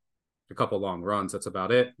NFL. A couple long runs, that's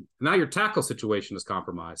about it. Now your tackle situation is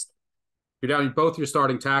compromised. You're down both your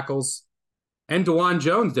starting tackles, and DeJuan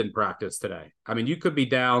Jones didn't practice today. I mean, you could be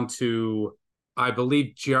down to, I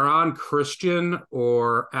believe, Jaron Christian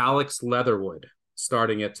or Alex Leatherwood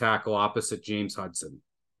starting at tackle opposite James Hudson.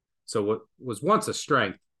 So what was once a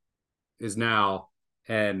strength is now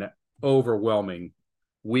an overwhelming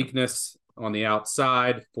weakness on the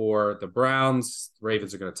outside for the Browns. The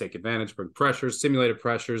Ravens are going to take advantage, bring pressures, simulated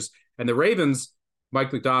pressures. And the Ravens,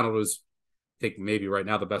 Mike McDonald is, I think, maybe right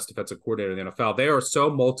now the best defensive coordinator in the NFL. They are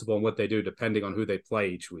so multiple in what they do depending on who they play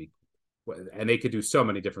each week. And they could do so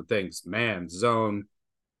many different things. Man, zone.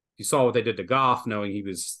 You saw what they did to Goff, knowing he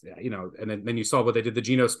was, and then you saw what they did to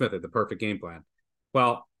Geno Smith at the perfect game plan.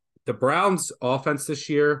 Well, the Browns offense this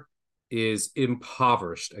year is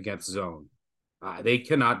impoverished against zone. They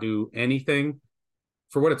cannot do anything.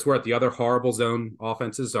 For what it's worth, the other horrible zone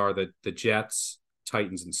offenses are the Jets,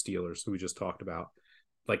 Titans, and Steelers, who we just talked about.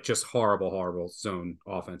 Like just horrible zone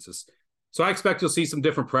offenses. So I expect you'll see some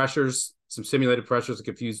different pressures, some simulated pressures to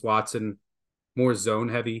confuse Watson, more zone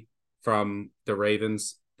heavy from the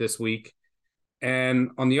Ravens this week. And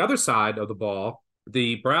on the other side of the ball,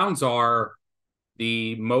 the Browns are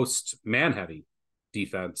the most man-heavy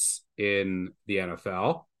defense in the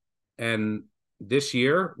NFL. And this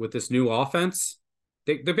year, with this new offense,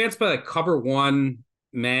 the Bants play like cover one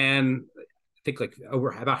man. I think like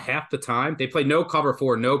over about half the time they play no cover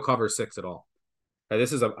 4, no cover 6 at all.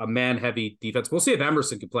 This is a man heavy defense. We'll see if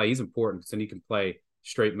Emerson can play. He's important because then he can play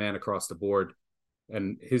straight man across the board.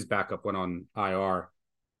 And his backup went on IR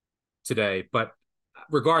today. But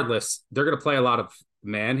regardless, they're going to play a lot of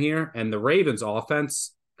man here. And the Ravens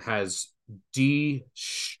offense has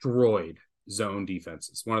destroyed zone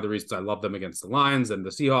defenses. One of the reasons I love them against the Lions and the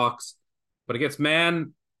Seahawks. But against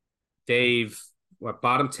man, they've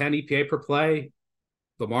bottom 10 EPA per play.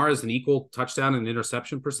 Lamar has an equal touchdown and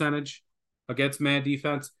interception percentage against man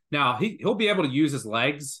defense. Now, he'll be able to use his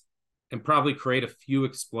legs and probably create a few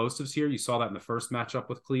explosives here. You saw that in the first matchup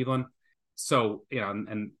with Cleveland. So,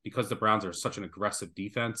 and because the Browns are such an aggressive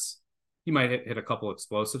defense, you might hit a couple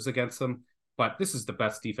explosives against them. But this is the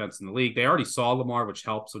best defense in the league. They already saw Lamar, which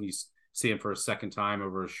helps when you see him for a second time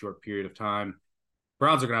over a short period of time.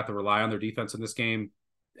 Browns are going to have to rely on their defense in this game.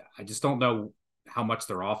 I just don't know how much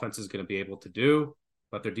their offense is going to be able to do,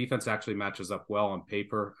 but their defense actually matches up well on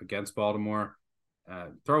paper against Baltimore.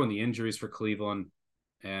 Throw in the injuries for Cleveland,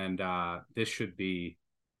 and this should be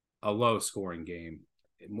a low-scoring game.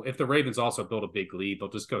 If the Ravens also build a big lead, they'll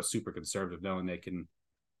just go super conservative, knowing they can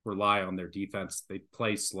rely on their defense. They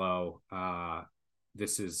play slow.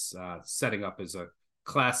 This is setting up as a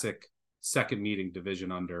classic second meeting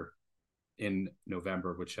division under in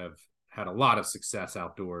November, which have had a lot of success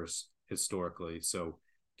outdoors historically. So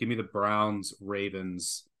give me the Browns,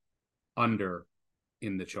 Ravens under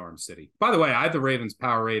in the Charm City. By the way, I have the Ravens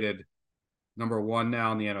power rated number 1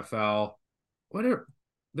 now in the NFL. What are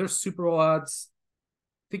their Super Bowl odds?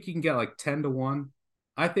 I think you can get like 10-1.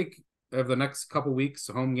 I think over the next couple weeks,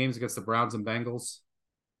 home games against the Browns and Bengals,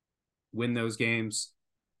 win those games.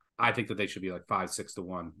 I think that they should be like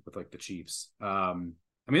 5-6-1 with like the Chiefs. I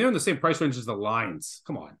mean, they're in the same price range as the Lions.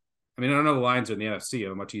 Come on. I mean, I know the Lions are in the NFC,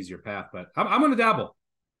 have a much easier path, but I'm going to dabble.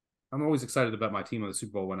 I'm always excited to bet my team on the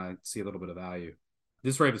Super Bowl when I see a little bit of value.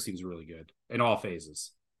 This Ravens team's really good in all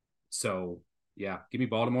phases. So, yeah, give me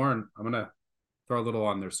Baltimore, and I'm going to throw a little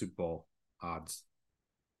on their Super Bowl odds.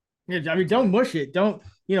 Yeah, I mean, don't mush it. Don't,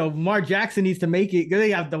 Lamar Jackson needs to make it.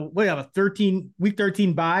 They have a week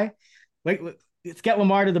 13 bye. Like, let's get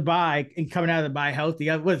Lamar to the bye and coming out of the bye healthy.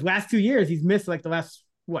 His last 2 years, he's missed like the last,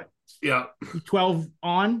 12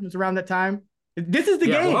 on. It's around that time. This is the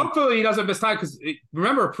game. Well, hopefully he doesn't miss time because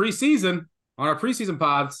remember on our preseason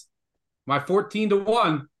pods, my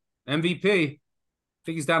 14-1 MVP, I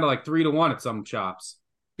think he's down to like 3-1 at some shops.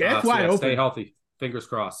 Yeah, that's wide open. Stay healthy. Fingers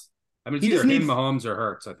crossed. I mean, it's either him, Mahomes, or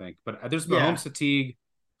Hurts, I think. But there's Mahomes fatigue.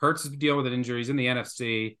 Hurts is dealing with an injury. He's in the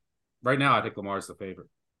NFC. Right now, I think Lamar's the favorite.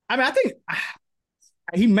 I mean, I think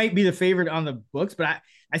he might be the favorite on the books, but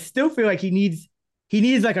I still feel like he needs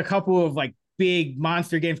like a couple of like big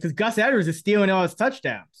monster games because Gus Edwards is stealing all his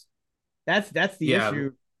touchdowns. That's the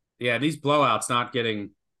issue. Yeah, these blowouts, not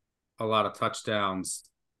getting a lot of touchdowns,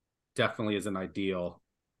 definitely isn't ideal.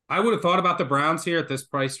 I would have thought about the Browns here at this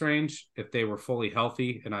price range if they were fully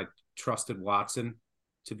healthy and I trusted Watson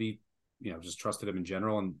to be, just trusted him in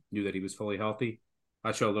general and knew that he was fully healthy.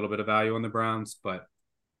 I show a little bit of value on the Browns, but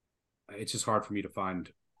it's just hard for me to find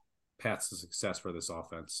paths to success for this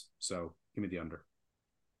offense. So give me the under.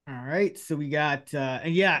 All right. So we got,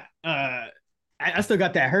 I still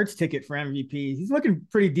got that Hurts ticket for MVP. He's looking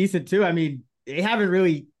pretty decent too. I mean, they haven't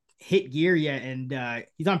really hit gear yet. And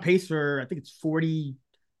he's on pace for, I think it's 42,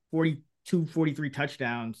 43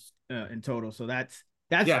 touchdowns in total. So that's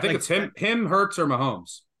I think it's him, Hurts, or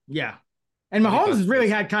Mahomes. Yeah. And Mahomes has really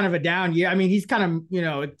had kind of a down year. I mean, he's kind of,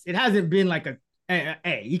 it hasn't been like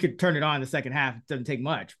hey, he could turn it on in the second half. It doesn't take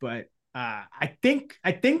much, but I think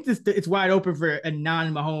it's wide open for a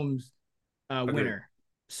non-Mahomes winner.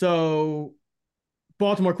 So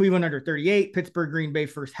Baltimore, Cleveland under 38, Pittsburgh, Green Bay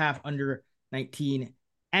first half under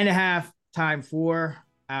 19.5. Time for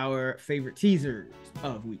our favorite teasers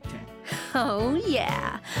of week 10. Oh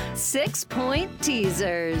yeah, 6-point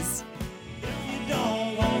teasers. If you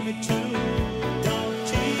don't want me to, don't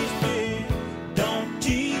tease me. Don't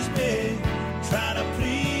tease me. Try to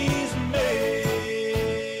please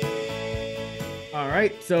me. All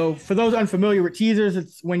right. So for those unfamiliar with teasers,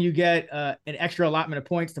 it's when you get an extra allotment of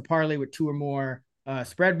points to parlay with 2 or more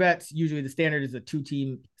spread bets. Usually the standard is a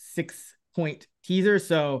 2-team 6-point teaser.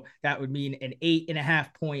 So that would mean an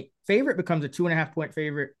 8.5 point favorite becomes a 2.5 point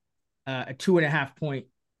favorite. A 2.5 point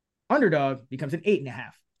underdog becomes an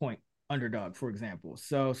 8.5 point underdog, for example.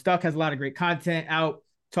 So Stuck has a lot of great content out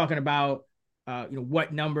talking about,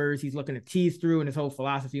 what numbers he's looking to tease through and his whole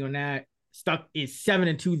philosophy on that. Stuck is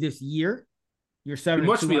 7-2 this year. You're 7-2. You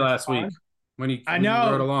watched me last week when you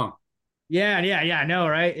rode along. Yeah, I know,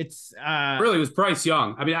 right? It's really, it was Bryce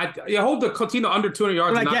Young. I mean, I hold the team to under 200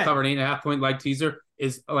 yards and not cover an 8.5-point leg teaser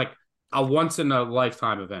is like a once in a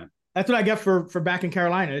lifetime event. That's what I get for back in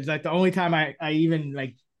Carolina. It's like the only time I even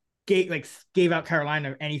gave out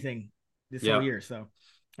Carolina anything this whole year. So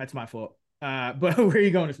that's my fault. But where are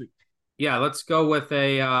you going this week? Yeah, let's go with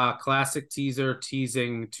a classic teaser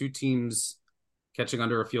teasing two teams catching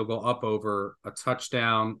under a field goal up over a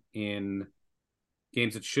touchdown in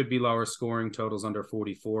games that should be lower scoring, totals under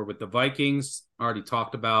 44. With the Vikings, already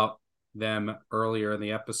talked about them earlier in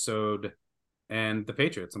the episode, and the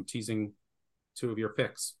Patriots. I'm teasing two of your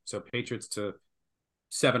picks. So Patriots to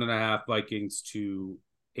 7.5, Vikings to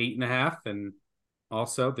 8.5. And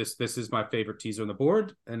also this is my favorite teaser on the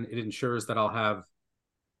board, and it ensures that I'll have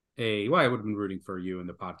I would have been rooting for you in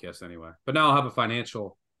the podcast anyway, but now I'll have a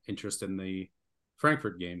financial interest in the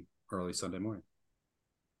Frankfurt game early Sunday morning.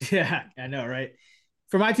 Yeah, I know, right?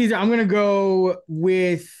 For my teaser, I'm going to go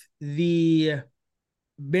with the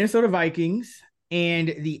Minnesota Vikings and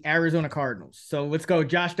the Arizona Cardinals. So let's go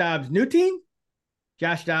Josh Dobbs' new team,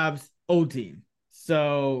 Josh Dobbs' old team.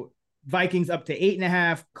 So Vikings up to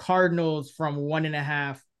 8.5, Cardinals from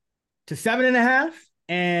 1.5 to 7.5.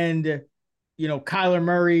 And, Kyler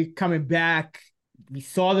Murray coming back. We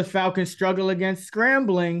saw the Falcons struggle against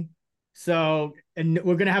scrambling. So, and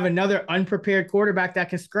we're going to have another unprepared quarterback that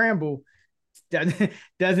can scramble.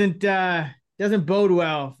 Doesn't bode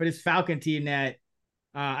well for this Falcon team that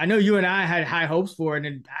I know you and I had high hopes for.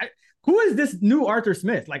 And who is this new Arthur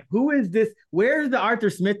Smith? Like, who is this? Where's the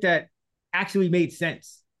Arthur Smith that actually made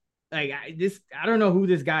sense? Like, I don't know who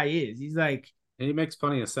this guy is. He's like, and he makes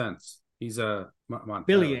plenty of sense. He's a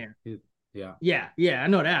billionaire. Yeah, I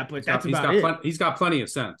know that, but that's about it. He's got plenty of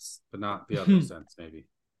sense, but not the other sense, maybe.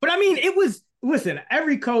 But I mean, listen,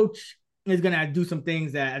 every coach is going to do some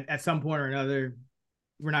things that at some point or another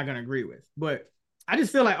we're not going to agree with. But I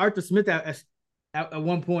just feel like Arthur Smith at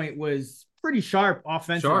one point was pretty sharp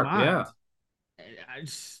offensive mind. Yeah. I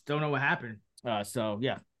just don't know what happened.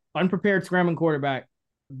 Unprepared scrambling quarterback.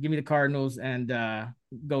 Give me the Cardinals and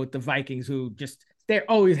go with the Vikings, who they're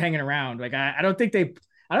always hanging around. Like I don't think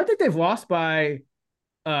they've lost by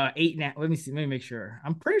 8.5. Let me make sure.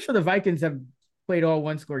 I'm pretty sure the Vikings have played all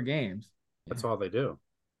 1-score games. That's all they do.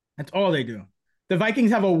 That's all they do. The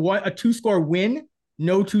Vikings have a 2-score win,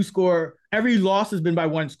 no 2-score. Every loss has been by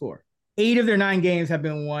 1 score. 8 of their 9 games have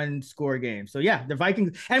been 1-score games. So yeah, the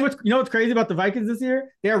Vikings. And what's crazy about the Vikings this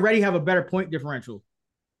year? They already have a better point differential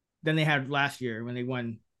than they had last year when they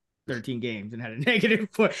won 13 games and had a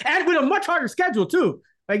negative point, and with a much harder schedule too.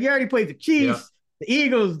 Like you already played the Chiefs, the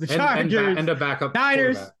Eagles, the Chargers, and a backup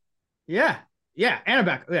Niners. Yeah, and a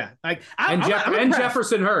backup. Yeah, like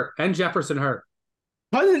Jefferson hurt.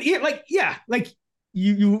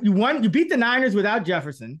 You won. You beat the Niners without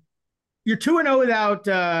Jefferson. You're 2-0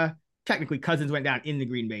 without. Technically, Cousins went down in the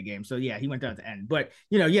Green Bay game, so yeah, he went down at the end. But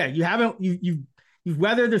you haven't. You've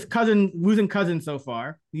weathered this losing Cousins so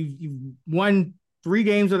far. You've won 3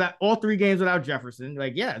 games without all 3 games without Jefferson.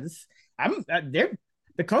 Like, yeah, they're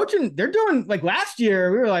the coaching. They're doing like last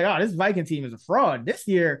year. We were like, oh, this Viking team is a fraud. This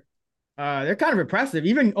year, they're kind of impressive.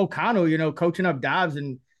 Even O'Connell, coaching up Dobbs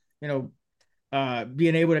and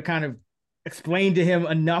being able to kind of explain to him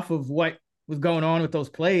enough of what was going on with those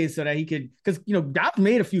plays so that he could, because Dobbs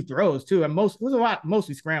made a few throws too, and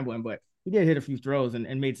mostly scrambling, but he did hit a few throws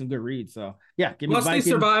and made some good reads. So yeah, give me Vikings.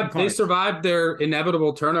 They survived their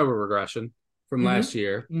inevitable turnover regression from last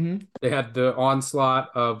year. Mm-hmm. They had the onslaught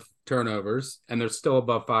of turnovers, and they're still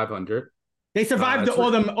above 500. They survived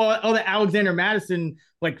all the Alexander Madison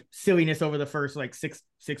like silliness over the first like six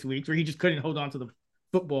weeks where he just couldn't hold on to the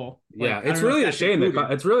football. Yeah, it's really a shame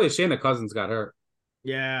that Cousins got hurt.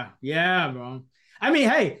 Yeah, bro. I mean,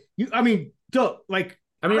 hey, you're not winning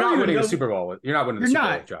the Super Bowl with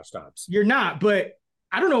Josh Dobbs. You're not, but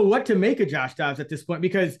I don't know what to make of Josh Dobbs at this point,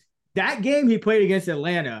 because that game he played against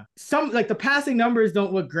Atlanta, the passing numbers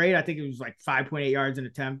don't look great. I think it was like 5.8 yards an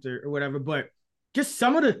attempt or whatever, but just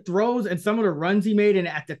some of the throws and some of the runs he made, and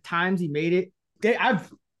at the times he made it,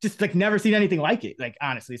 I've just like never seen anything like it, like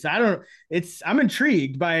honestly. So I'm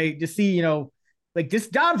intrigued by to see, like this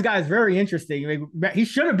Dobbs guy is very interesting. Like, he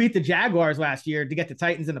should have beat the Jaguars last year to get the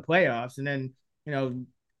Titans in the playoffs. And then,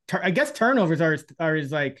 I guess turnovers are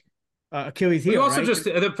his like Achilles heel.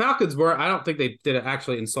 The Falcons I don't think they did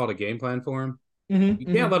actually install a game plan for him. Mm-hmm,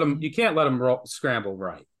 You can't let him scramble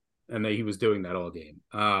right. And he was doing that all game.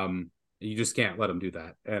 You just can't let him do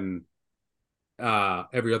that. And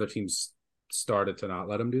every other team's started to not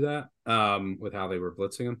let him do that with how they were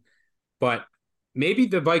blitzing him. But maybe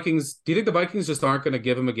the Vikings, do you think the Vikings just aren't going to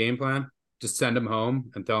give him a game plan? just send him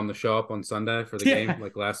home and tell him to show up on Sunday for the game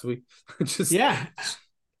like last week.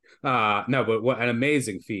 No, but what an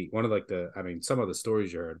amazing feat. One of some of the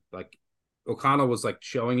stories you heard, like O'Connell was like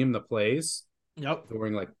showing him the plays. Yep.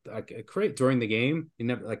 During during the game, you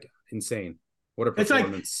never insane. What a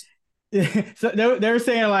performance. So they were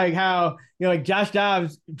saying like how, like Josh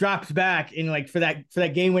Dobbs drops back in like for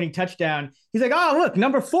that game-winning touchdown. He's like, oh, look,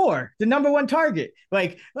 number 4, the number 1 target.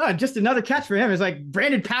 Like, just another catch for him. It's like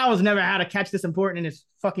Brandon Powell's never had a catch this important in his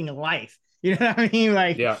fucking life. You know what I mean?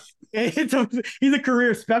 Like, he's a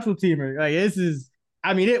career special teamer. Like, this is,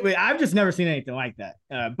 I've just never seen anything like that.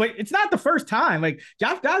 But it's not the first time. Like,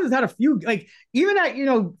 Josh Dobbs has had a few, like, even that,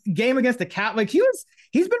 game against the Cap, like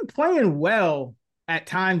he's been playing well at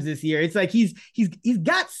times this year. It's like he's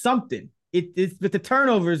got something. But the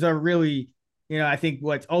turnovers are really, I think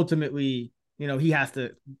what's ultimately, he has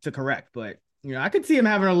to correct. But I could see him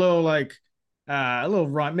having a little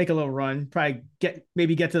run, make a little run, probably get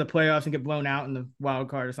to the playoffs and get blown out in the wild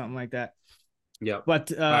card or something like that. Yeah.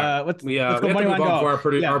 But let's we have to move on before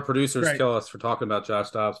our producers kill us for talking about Josh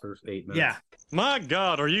Dobbs for 8 minutes. Yeah. My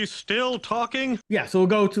God, are you still talking? Yeah, so we'll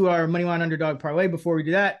go to our Moneyline Underdog Parlay. Before we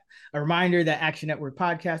do that, a reminder that Action Network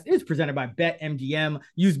Podcast is presented by BetMGM.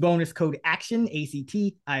 Use bonus code ACTION,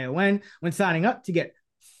 ACTION, when signing up to get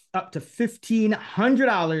up to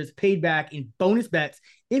 $1,500 paid back in bonus bets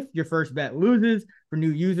if your first bet loses. For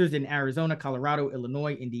new users in Arizona, Colorado,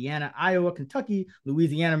 Illinois, Indiana, Iowa, Kentucky,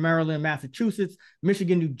 Louisiana, Maryland, Massachusetts,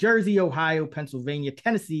 Michigan, New Jersey, Ohio, Pennsylvania,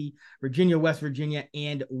 Tennessee, Virginia, West Virginia,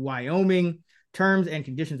 and Wyoming. Terms and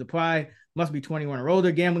conditions apply. Must be 21 or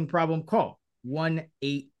older. Gambling problem? Call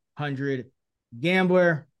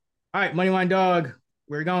 1-800-GAMBLER. All right, Moneyline Dog,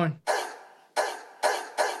 where are you going?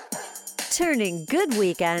 Turning good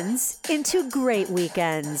weekends into great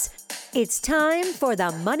weekends. It's time for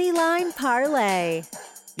the Moneyline Parlay.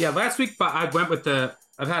 Yeah, last week I went with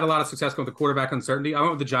I've had a lot of success going with the quarterback uncertainty. I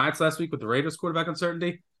went with the Giants last week with the Raiders quarterback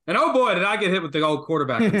uncertainty. And oh boy, did I get hit with the old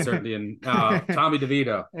quarterback uncertainty and Tommy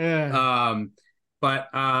DeVito. Yeah. But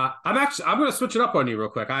I'm going to switch it up on you real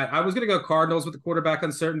quick. I was going to go Cardinals with the quarterback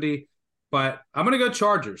uncertainty, but I'm going to go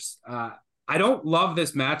Chargers. I don't love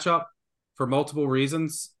this matchup for multiple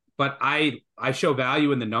reasons, but I show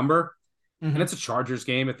value in the number. Mm-hmm. And it's a Chargers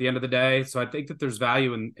game at the end of the day. So I think that there's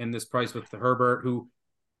value in this price with the Herbert, who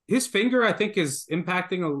his finger, I think, is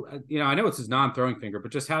impacting, I know it's his non-throwing finger,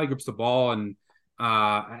 but just how he grips the ball. And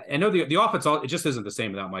I know the offense, it just isn't the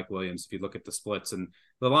same without Mike Williams. If you look at the splits, and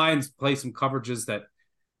the Lions play some coverages that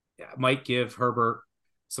might give Herbert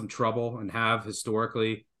some trouble and have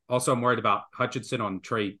historically. Also, I'm worried about Hutchinson on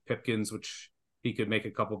Trey Pipkins, which he could make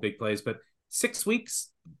a couple big plays, but 6 weeks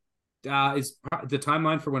is the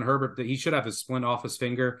timeline for when Herbert, that he should have his splint off his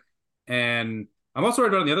finger. And I'm also worried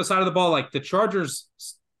about on the other side of the ball, like the Chargers,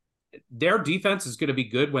 their defense is going to be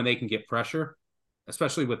good when they can get pressure,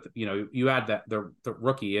 especially with, you add that the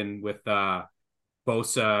rookie in with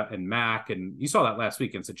Bosa and Mack, and you saw that last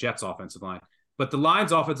week against the Jets offensive line. But the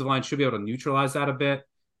Lions offensive line should be able to neutralize that a bit.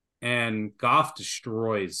 And Goff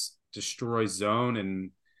destroys zone.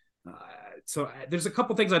 And so there's a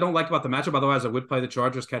couple things I don't like about the matchup. Otherwise, I would play the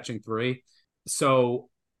Chargers catching 3. So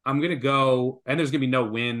I'm going to go, and there's going to be no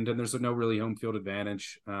wind, and there's no really home field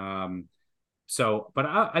advantage. But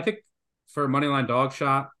I think for a moneyline dog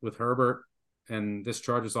shot with Herbert and this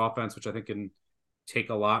Chargers offense, which I think can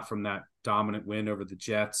take a lot from that dominant win over the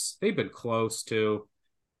Jets. They've been close to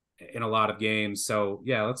in a lot of games. So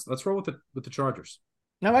yeah, let's roll with the Chargers.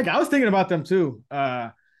 Now, I was thinking about them too.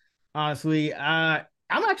 Honestly, I'm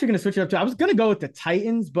actually going to switch it up too. I was going to go with the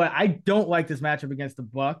Titans, but I don't like this matchup against the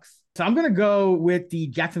Bucks. So I'm going to go with the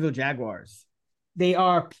Jacksonville Jaguars. They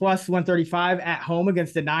are plus 135 at home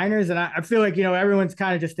against the Niners. And I feel like, everyone's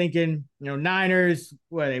kind of just thinking, Niners,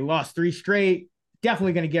 they lost 3 straight.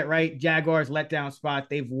 Definitely going to get right. Jaguars letdown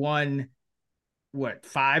spot. They've won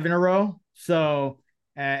 5 in a row. So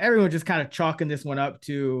everyone's just kind of chalking this one up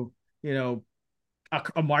to,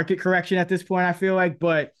 a market correction at this point, I feel like.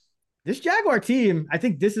 But this Jaguar team, I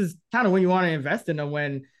think this is kind of when you want to invest in them,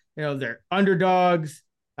 when, they're underdogs,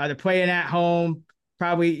 they're playing at home,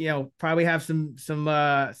 probably have some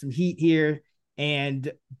heat here,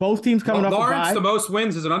 and both teams coming off Lawrence, a bye. The most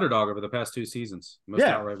wins as an underdog over the past 2 seasons. Most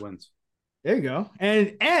outright wins. There you go.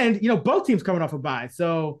 And both teams coming off a bye.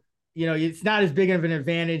 So, it's not as big of an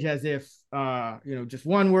advantage as if, just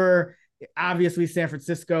one were. Obviously, San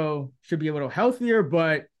Francisco should be a little healthier,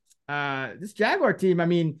 but this Jaguar team,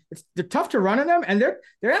 they're tough to run on them, and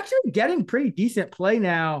they're actually getting pretty decent play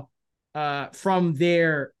now from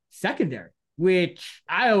their secondary, which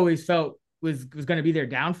I always felt was going to be their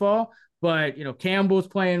downfall. But, Campbell's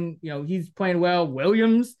playing, he's playing well.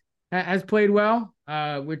 Williams has played well,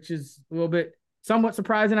 which is a little bit somewhat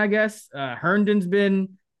surprising, I guess. Herndon's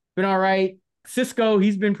been all right. Cisco,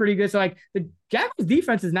 he's been pretty good. So like the Jaguars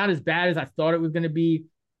defense is not as bad as I thought it was going to be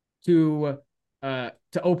to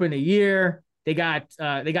open the year. They got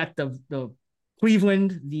the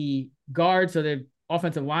Cleveland, the guard, so the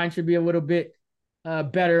offensive line should be a little bit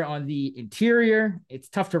better on the interior. It's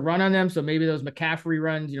tough to run on them, so maybe those McCaffrey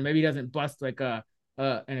runs, maybe he doesn't bust like an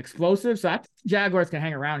explosive. So I think the Jaguars can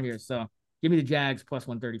hang around here. So give me the Jags plus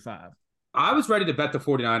 135. I was ready to bet the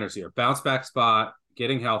 49ers here. Bounce back spot,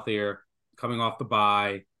 getting healthier, coming off the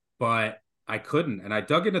bye, but I couldn't. And I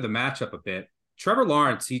dug into the matchup a bit. Trevor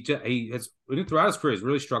Lawrence, he has throughout his career, he's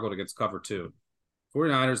really struggled against cover 2.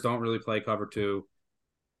 49ers don't really play cover 2.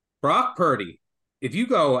 Brock Purdy, if you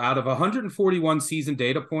go out of 141 season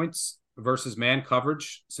data points versus man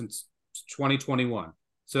coverage since 2021,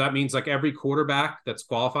 so that means like every quarterback that's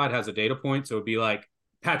qualified has a data point. So it would be like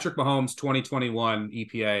Patrick Mahomes 2021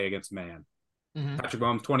 EPA against man. Mm-hmm. Patrick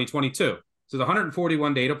Mahomes 2022. So the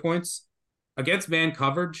 141 data points against man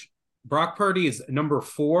coverage. Brock Purdy is number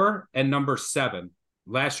 4 and number 7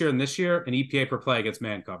 last year and this year in EPA per play against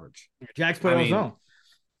man coverage. Jags play all zone.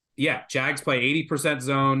 Yeah, Jags play 80%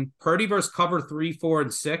 zone. Purdy versus cover 3, 4,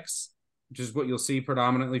 and 6, which is what you'll see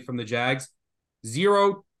predominantly from the Jags.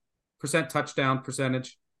 0% touchdown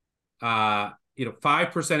percentage.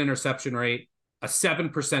 5% interception rate. A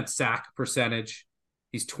 7% sack percentage.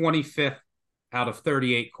 He's 25th out of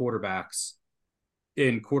 38 quarterbacks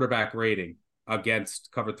in quarterback rating against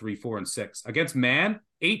cover 3, 4, and 6. Against man,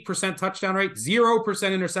 8% touchdown rate,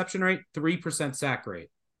 0% interception rate, 3% sack rate.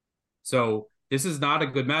 So this is not a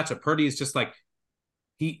good matchup. Purdy is just like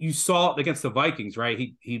you saw it against the Vikings,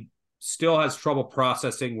 right? He still has trouble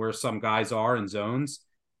processing where some guys are in zones.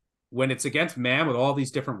 When it's against man with all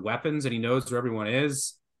these different weapons and he knows where everyone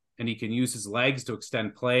is and he can use his legs to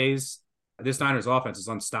extend plays, this Niners offense is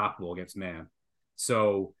unstoppable against man.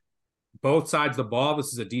 So both sides of the ball,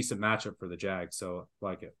 this is a decent matchup for the Jags. So I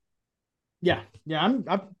like it. Yeah. I'm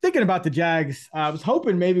thinking about the Jags. I was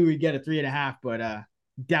hoping maybe we'd get a 3.5, but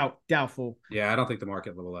doubtful. Yeah, I don't think the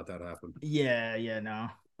market will let that happen. Yeah, no.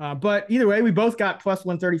 But either way, we both got plus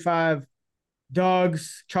 135.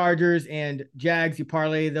 Dogs, Chargers, and Jags. You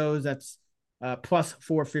parlay those. That's plus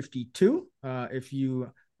 452. If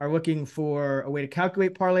you are looking for a way to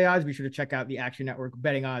calculate parlay odds, be sure to check out the Action Network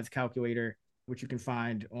betting odds calculator, which you can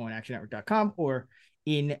find on actionnetwork.com or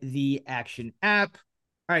in the Action app.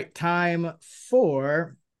 All right, time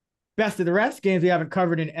for best of the rest. Games we haven't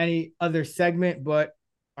covered in any other segment, but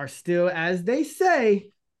are still, as they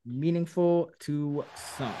say, meaningful to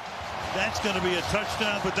some. That's going to be a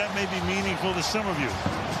touchdown, but that may be meaningful to some of you.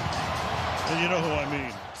 And you know who I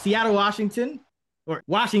mean. Seattle, Washington, or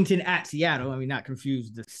Washington at Seattle. I mean, not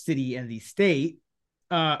confuse the city and the state,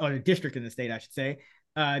 or the district and the state, I should say.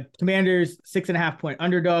 Commanders, 6.5-point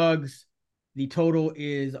underdogs. The total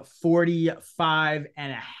is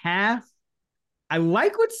 45.5. I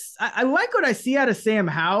like what I see out of Sam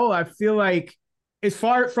Howell. I feel like as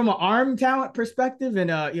far from an arm talent perspective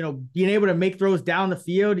and being able to make throws down the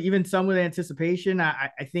field, even some with anticipation,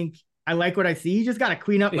 I think I like what I see. He just got to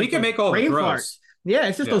clean up. He can make all the throws. Farts. Yeah,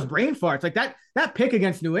 it's just those brain farts. Like that pick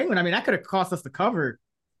against New England. I mean, that could have cost us the cover.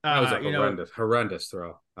 That was a horrendous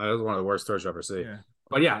throw. That was one of the worst throws you'll ever see. Yeah.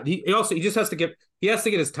 But yeah, he just has to get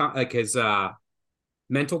his time, like his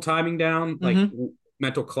mental timing down, like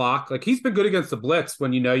mental clock. Like he's been good against the blitz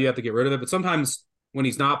when you have to get rid of it, but sometimes when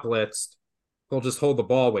he's not blitzed, he'll just hold the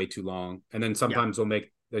ball way too long, and then sometimes he'll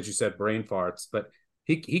make, as you said, brain farts. But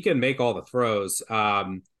he can make all the throws.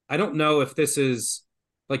 I don't know if this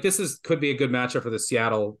could be a good matchup for the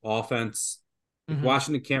Seattle offense. Mm-hmm.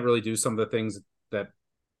 Washington can't really do some of the things that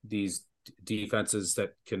these defenses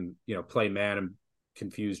that can play man and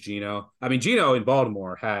confuse Geno. I mean, Geno in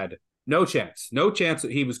Baltimore had no chance that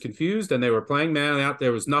he was confused, and they were playing man out.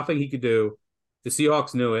 There was nothing he could do. The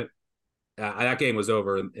Seahawks knew it. That game was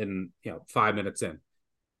over in 5 minutes in.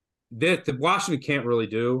 The Washington can't really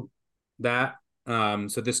do that.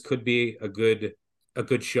 So this could be a good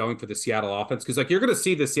showing for the Seattle offense, because you're going to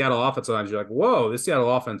see the Seattle offense sometimes. You're like, whoa, this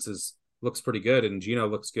Seattle offense looks pretty good, and Geno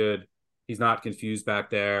looks good. He's not confused back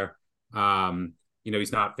there.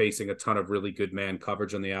 He's not facing a ton of really good man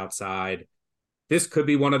coverage on the outside. This could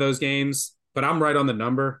be one of those games, but I'm right on the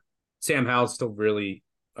number. Sam Howell's still really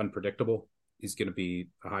unpredictable. He's going to be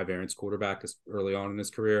a high variance quarterback early on in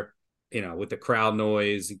his career. With the crowd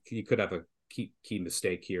noise, he could have a key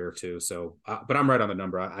mistake here or two. So, but I'm right on the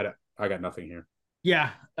number. I got nothing here.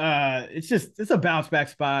 Yeah, it's a bounce back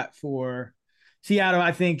spot for Seattle.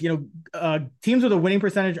 I think teams with a winning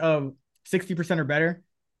percentage of 60% or better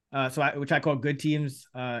which I call good teams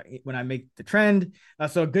when I make the trend.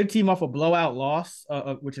 So a good team off a blowout loss,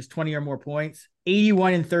 which is 20 or more points,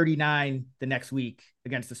 81-39 the next week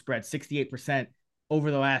against the spread, 68%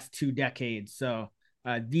 over the last 2 decades. So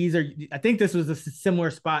I think this was a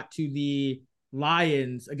similar spot to the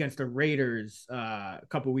Lions against the Raiders a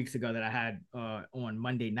couple weeks ago that I had on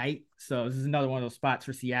Monday night. So this is another one of those spots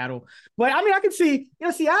for Seattle. But I mean, I can see,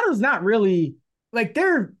 Seattle's not really like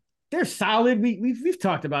they're solid. We've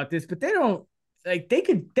talked about this, but they don't like they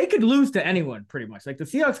could lose to anyone pretty much. Like the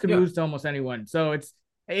Seahawks could lose to almost anyone. So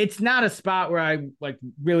it's not a spot where I like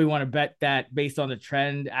really want to bet that based on the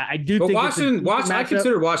trend. I do think Washington. I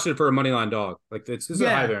consider Washington for a money line dog. Like this is a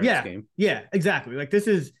high variance game. Yeah, exactly. Like this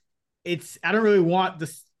is. I don't really want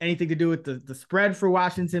anything to do with the spread for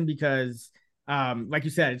Washington because, like you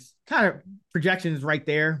said, it's kind of projections right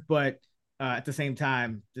there. But at the same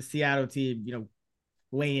time, the Seattle team,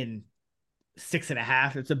 laying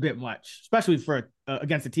 6.5, it's a bit much, especially for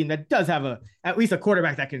against a team that does have at least a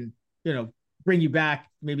quarterback that can, bring you back,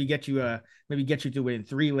 maybe get you to win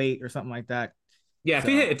 3 late or something like that. Yeah,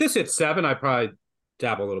 if this hits 7, I'd probably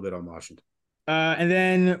dabble a little bit on Washington. And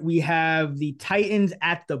then we have the Titans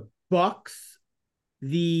at the Bucks.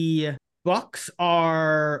 The Bucks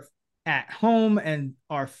are at home and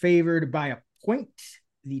are favored by a point.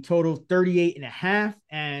 The total 38.5.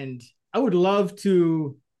 And I would love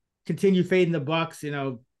to continue fading the Bucks.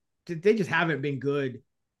 They just haven't been good.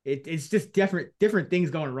 It's just different things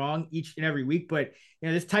going wrong each and every week. But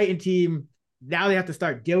this Titan team, now they have to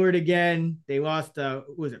start Dillard again. They lost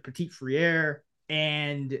Petit Frere,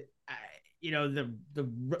 and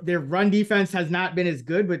their run defense has not been as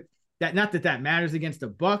good, but not that matters against the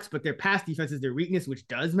Bucks, but their pass defense is their weakness, which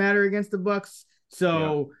does matter against the Bucks.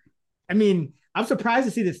 So, I mean, I'm surprised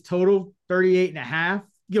to see this total 38.5.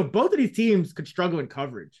 Both of these teams could struggle in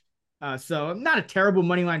coverage. So I'm not a terrible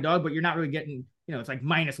money line dog, but you're not really getting, it's like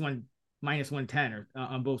minus 110 or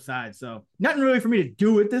on both sides. So nothing really for me to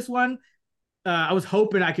do with this one. I was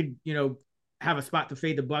hoping I could, have a spot to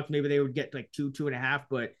fade the Bucks. Maybe they would get like 2.5,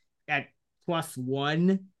 but at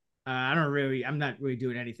 +1, I'm not really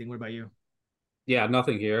doing anything. What about you? Yeah,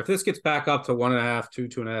 nothing here. If this gets back up to 1.5,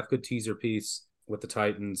 2.5, good teaser piece with the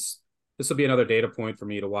Titans. This will be another data point for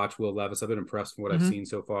me to watch Will Levis. I've been impressed with what I've seen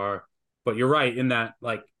so far. But you're right in that,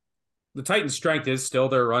 like, the Titans' strength is still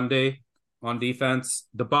their run day on defense.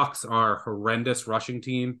 The Bucks are a horrendous rushing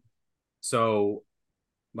team. So,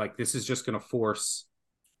 like, this is just going to force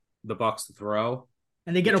the Bucks to throw.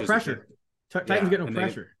 And they get no pressure. Titans get no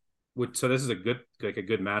pressure. So this is a good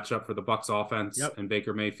matchup for the Bucks offense and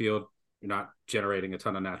Baker Mayfield. You're not generating a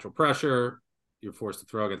ton of natural pressure. You're forced to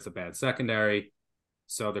throw against a bad secondary.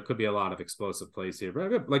 So there could be a lot of explosive plays here.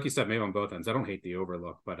 But like you said, maybe on both ends. I don't hate the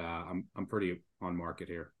overlook, but I'm pretty on market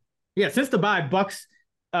here. Yeah, since the bye, Bucks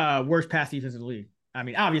worst pass defense in the league. I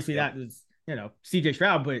mean, obviously that was CJ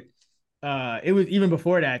Stroud, but it was even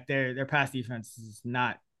before that. Their pass defense has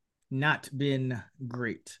not been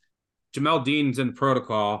great. Jamel Dean's in the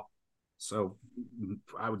protocol. So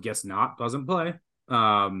I would guess doesn't play.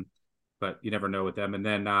 But you never know with them. And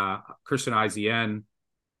then Christian IZN,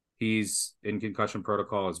 he's in concussion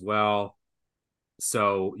protocol as well.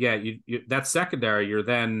 So yeah, you that secondary, you're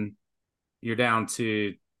down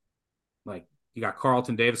to, like, you got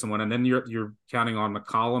Carlton Davis and one, and then you're counting on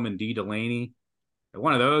McCollum and D Delaney.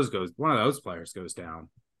 One of those players goes down.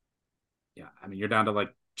 Yeah, I mean, you're down to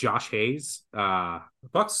like Josh Hayes. The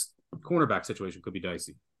Bucks cornerback situation could be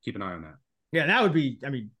dicey. Keep an eye on that. Yeah, that would be. I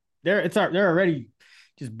mean, they're already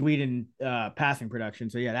just bleeding passing production.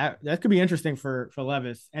 So yeah, that could be interesting for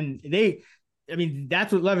Levis. And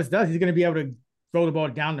that's what Levis does. He's going to be able to throw the ball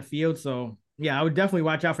down the field. So yeah, I would definitely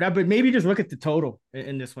watch out for that. But maybe just look at the total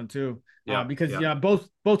in this one too, because both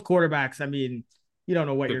quarterbacks. I mean, you don't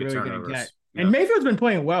know what you're really going to get. Yeah. And Mayfield's been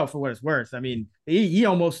playing well for what it's worth. I mean, he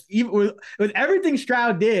almost, even with everything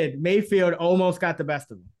Stroud did, Mayfield almost got the best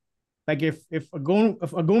of him. Like if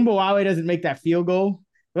Ogunbowale doesn't make that field goal,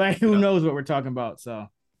 like who knows what we're talking about. So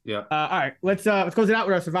yeah. All right, let's close it out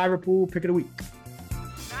with our survivor pool pick of the week.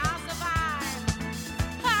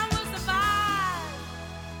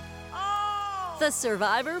 The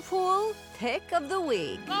survivor pool pick of the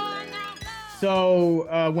week.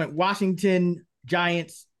 So went Washington,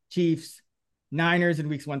 Giants, Chiefs, Niners in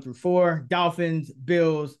weeks 1 through 4, Dolphins,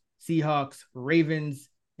 Bills, Seahawks, Ravens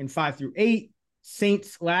in 5 through 8.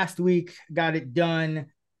 Saints last week, got it done.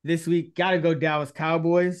 This week, got to go Dallas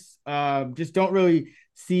Cowboys. Just don't really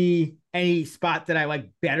see any spot that I like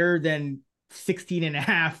better than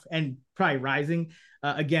 16.5 and probably rising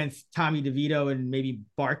against Tommy DeVito and maybe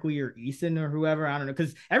Barkley or Eason or whoever. I don't know.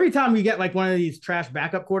 Because every time you get like one of these trash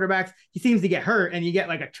backup quarterbacks, he seems to get hurt and you get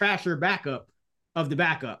like a trasher backup of the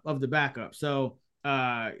backup. So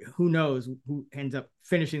who knows who ends up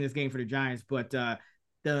finishing this game for the Giants. But the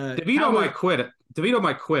DeVito might quit. DeVito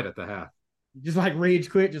might quit at the half. Just like rage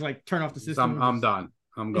quit, just like turn off the system. I'm done.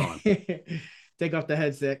 I'm gone. Take off the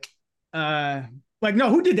headset. Like, no,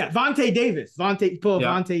 who did that? Vontae Davis.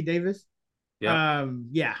 Vontae Davis. Yeah.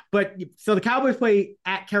 Yeah. But so the Cowboys play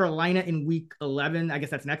at Carolina in week 11. I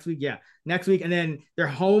guess that's next week. Yeah. Next week. And then they're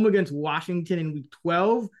home against Washington in week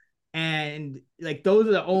 12. And like, those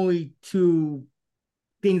are the only two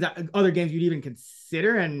things that other games you'd even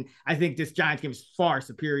consider. And I think this Giants game is far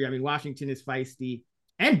superior. I mean, Washington is feisty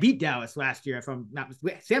and beat Dallas last year. If I'm not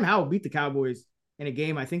mistaken, Sam Howell beat the Cowboys in a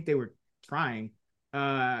game I think they were trying.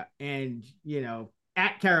 And you know,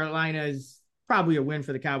 at Carolina is probably a win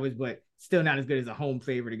for the Cowboys, but still not as good as a home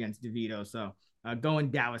favorite against DeVito. So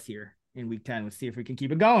going Dallas here in week 10. Let's see if we can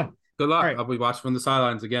keep it going. Good luck. Right. I'll be watching from the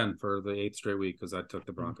sidelines again for the 8th straight week because I took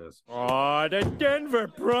the Broncos. Oh, the Denver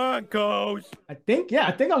Broncos. I think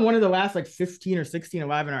I'm one of the last like 15 or 16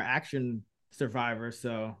 alive in our action survivors.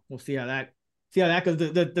 So we'll see how that goes.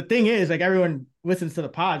 The thing is, like, everyone listens to the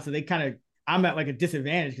pod, so I'm at like a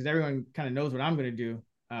disadvantage because everyone kind of knows what I'm going to do.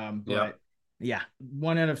 But yeah,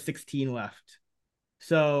 1 out of 16 left.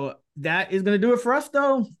 So that is going to do it for us,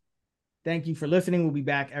 though. Thank you for listening. We'll be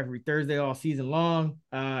back every Thursday all season long.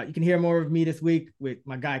 You can hear more of me this week with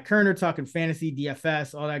my guy Kerner talking fantasy,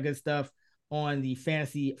 DFS, all that good stuff on the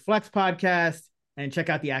Fantasy Flex podcast. And check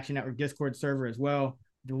out the Action Network Discord server as well.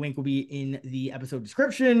 The link will be in the episode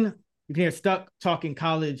description. You can hear Stuck talking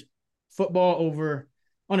college football over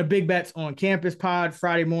on a Big Bets on Campus pod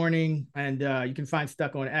Friday morning. And you can find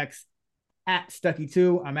Stuck on X at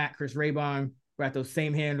Stucky2. I'm at Chris Raybon. We're at those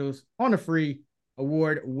same handles on the free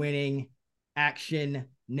award-winning Action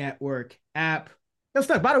Network app. Yo,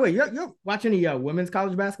 Stuck, by the way, you're watching any women's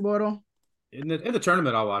college basketball at all? In the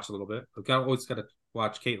tournament, I'll watch a little bit. I've always got to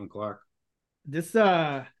watch Caitlin Clark. This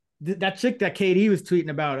that chick that KD was tweeting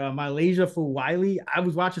about, Malaysia Fulwiley, I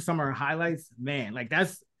was watching some of her highlights. Man, like,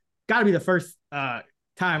 that's got to be the first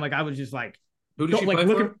time. Like, I was just like, who did she play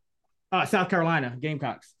for? South Carolina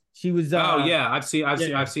Gamecocks. She was. I've seen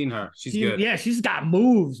her. She's good. Yeah, she's got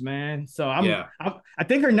moves, man. So I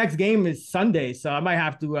think her next game is Sunday, so I might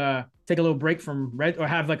have to take a little break from Red or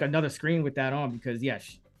have like another screen with that on because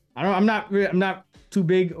I'm not too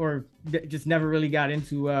big or just never really got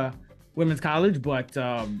into women's college, but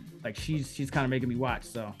like she's kind of making me watch.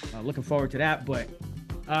 So looking forward to that. But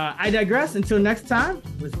I digress. Until next time,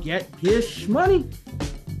 let's get his money.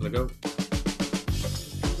 Let's go.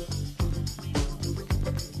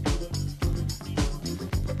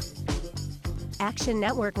 Action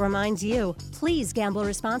Network reminds you, please gamble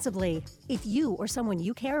responsibly. If you or someone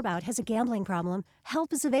you care about has a gambling problem,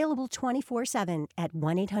 help is available 24/7 at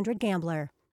 1-800-GAMBLER.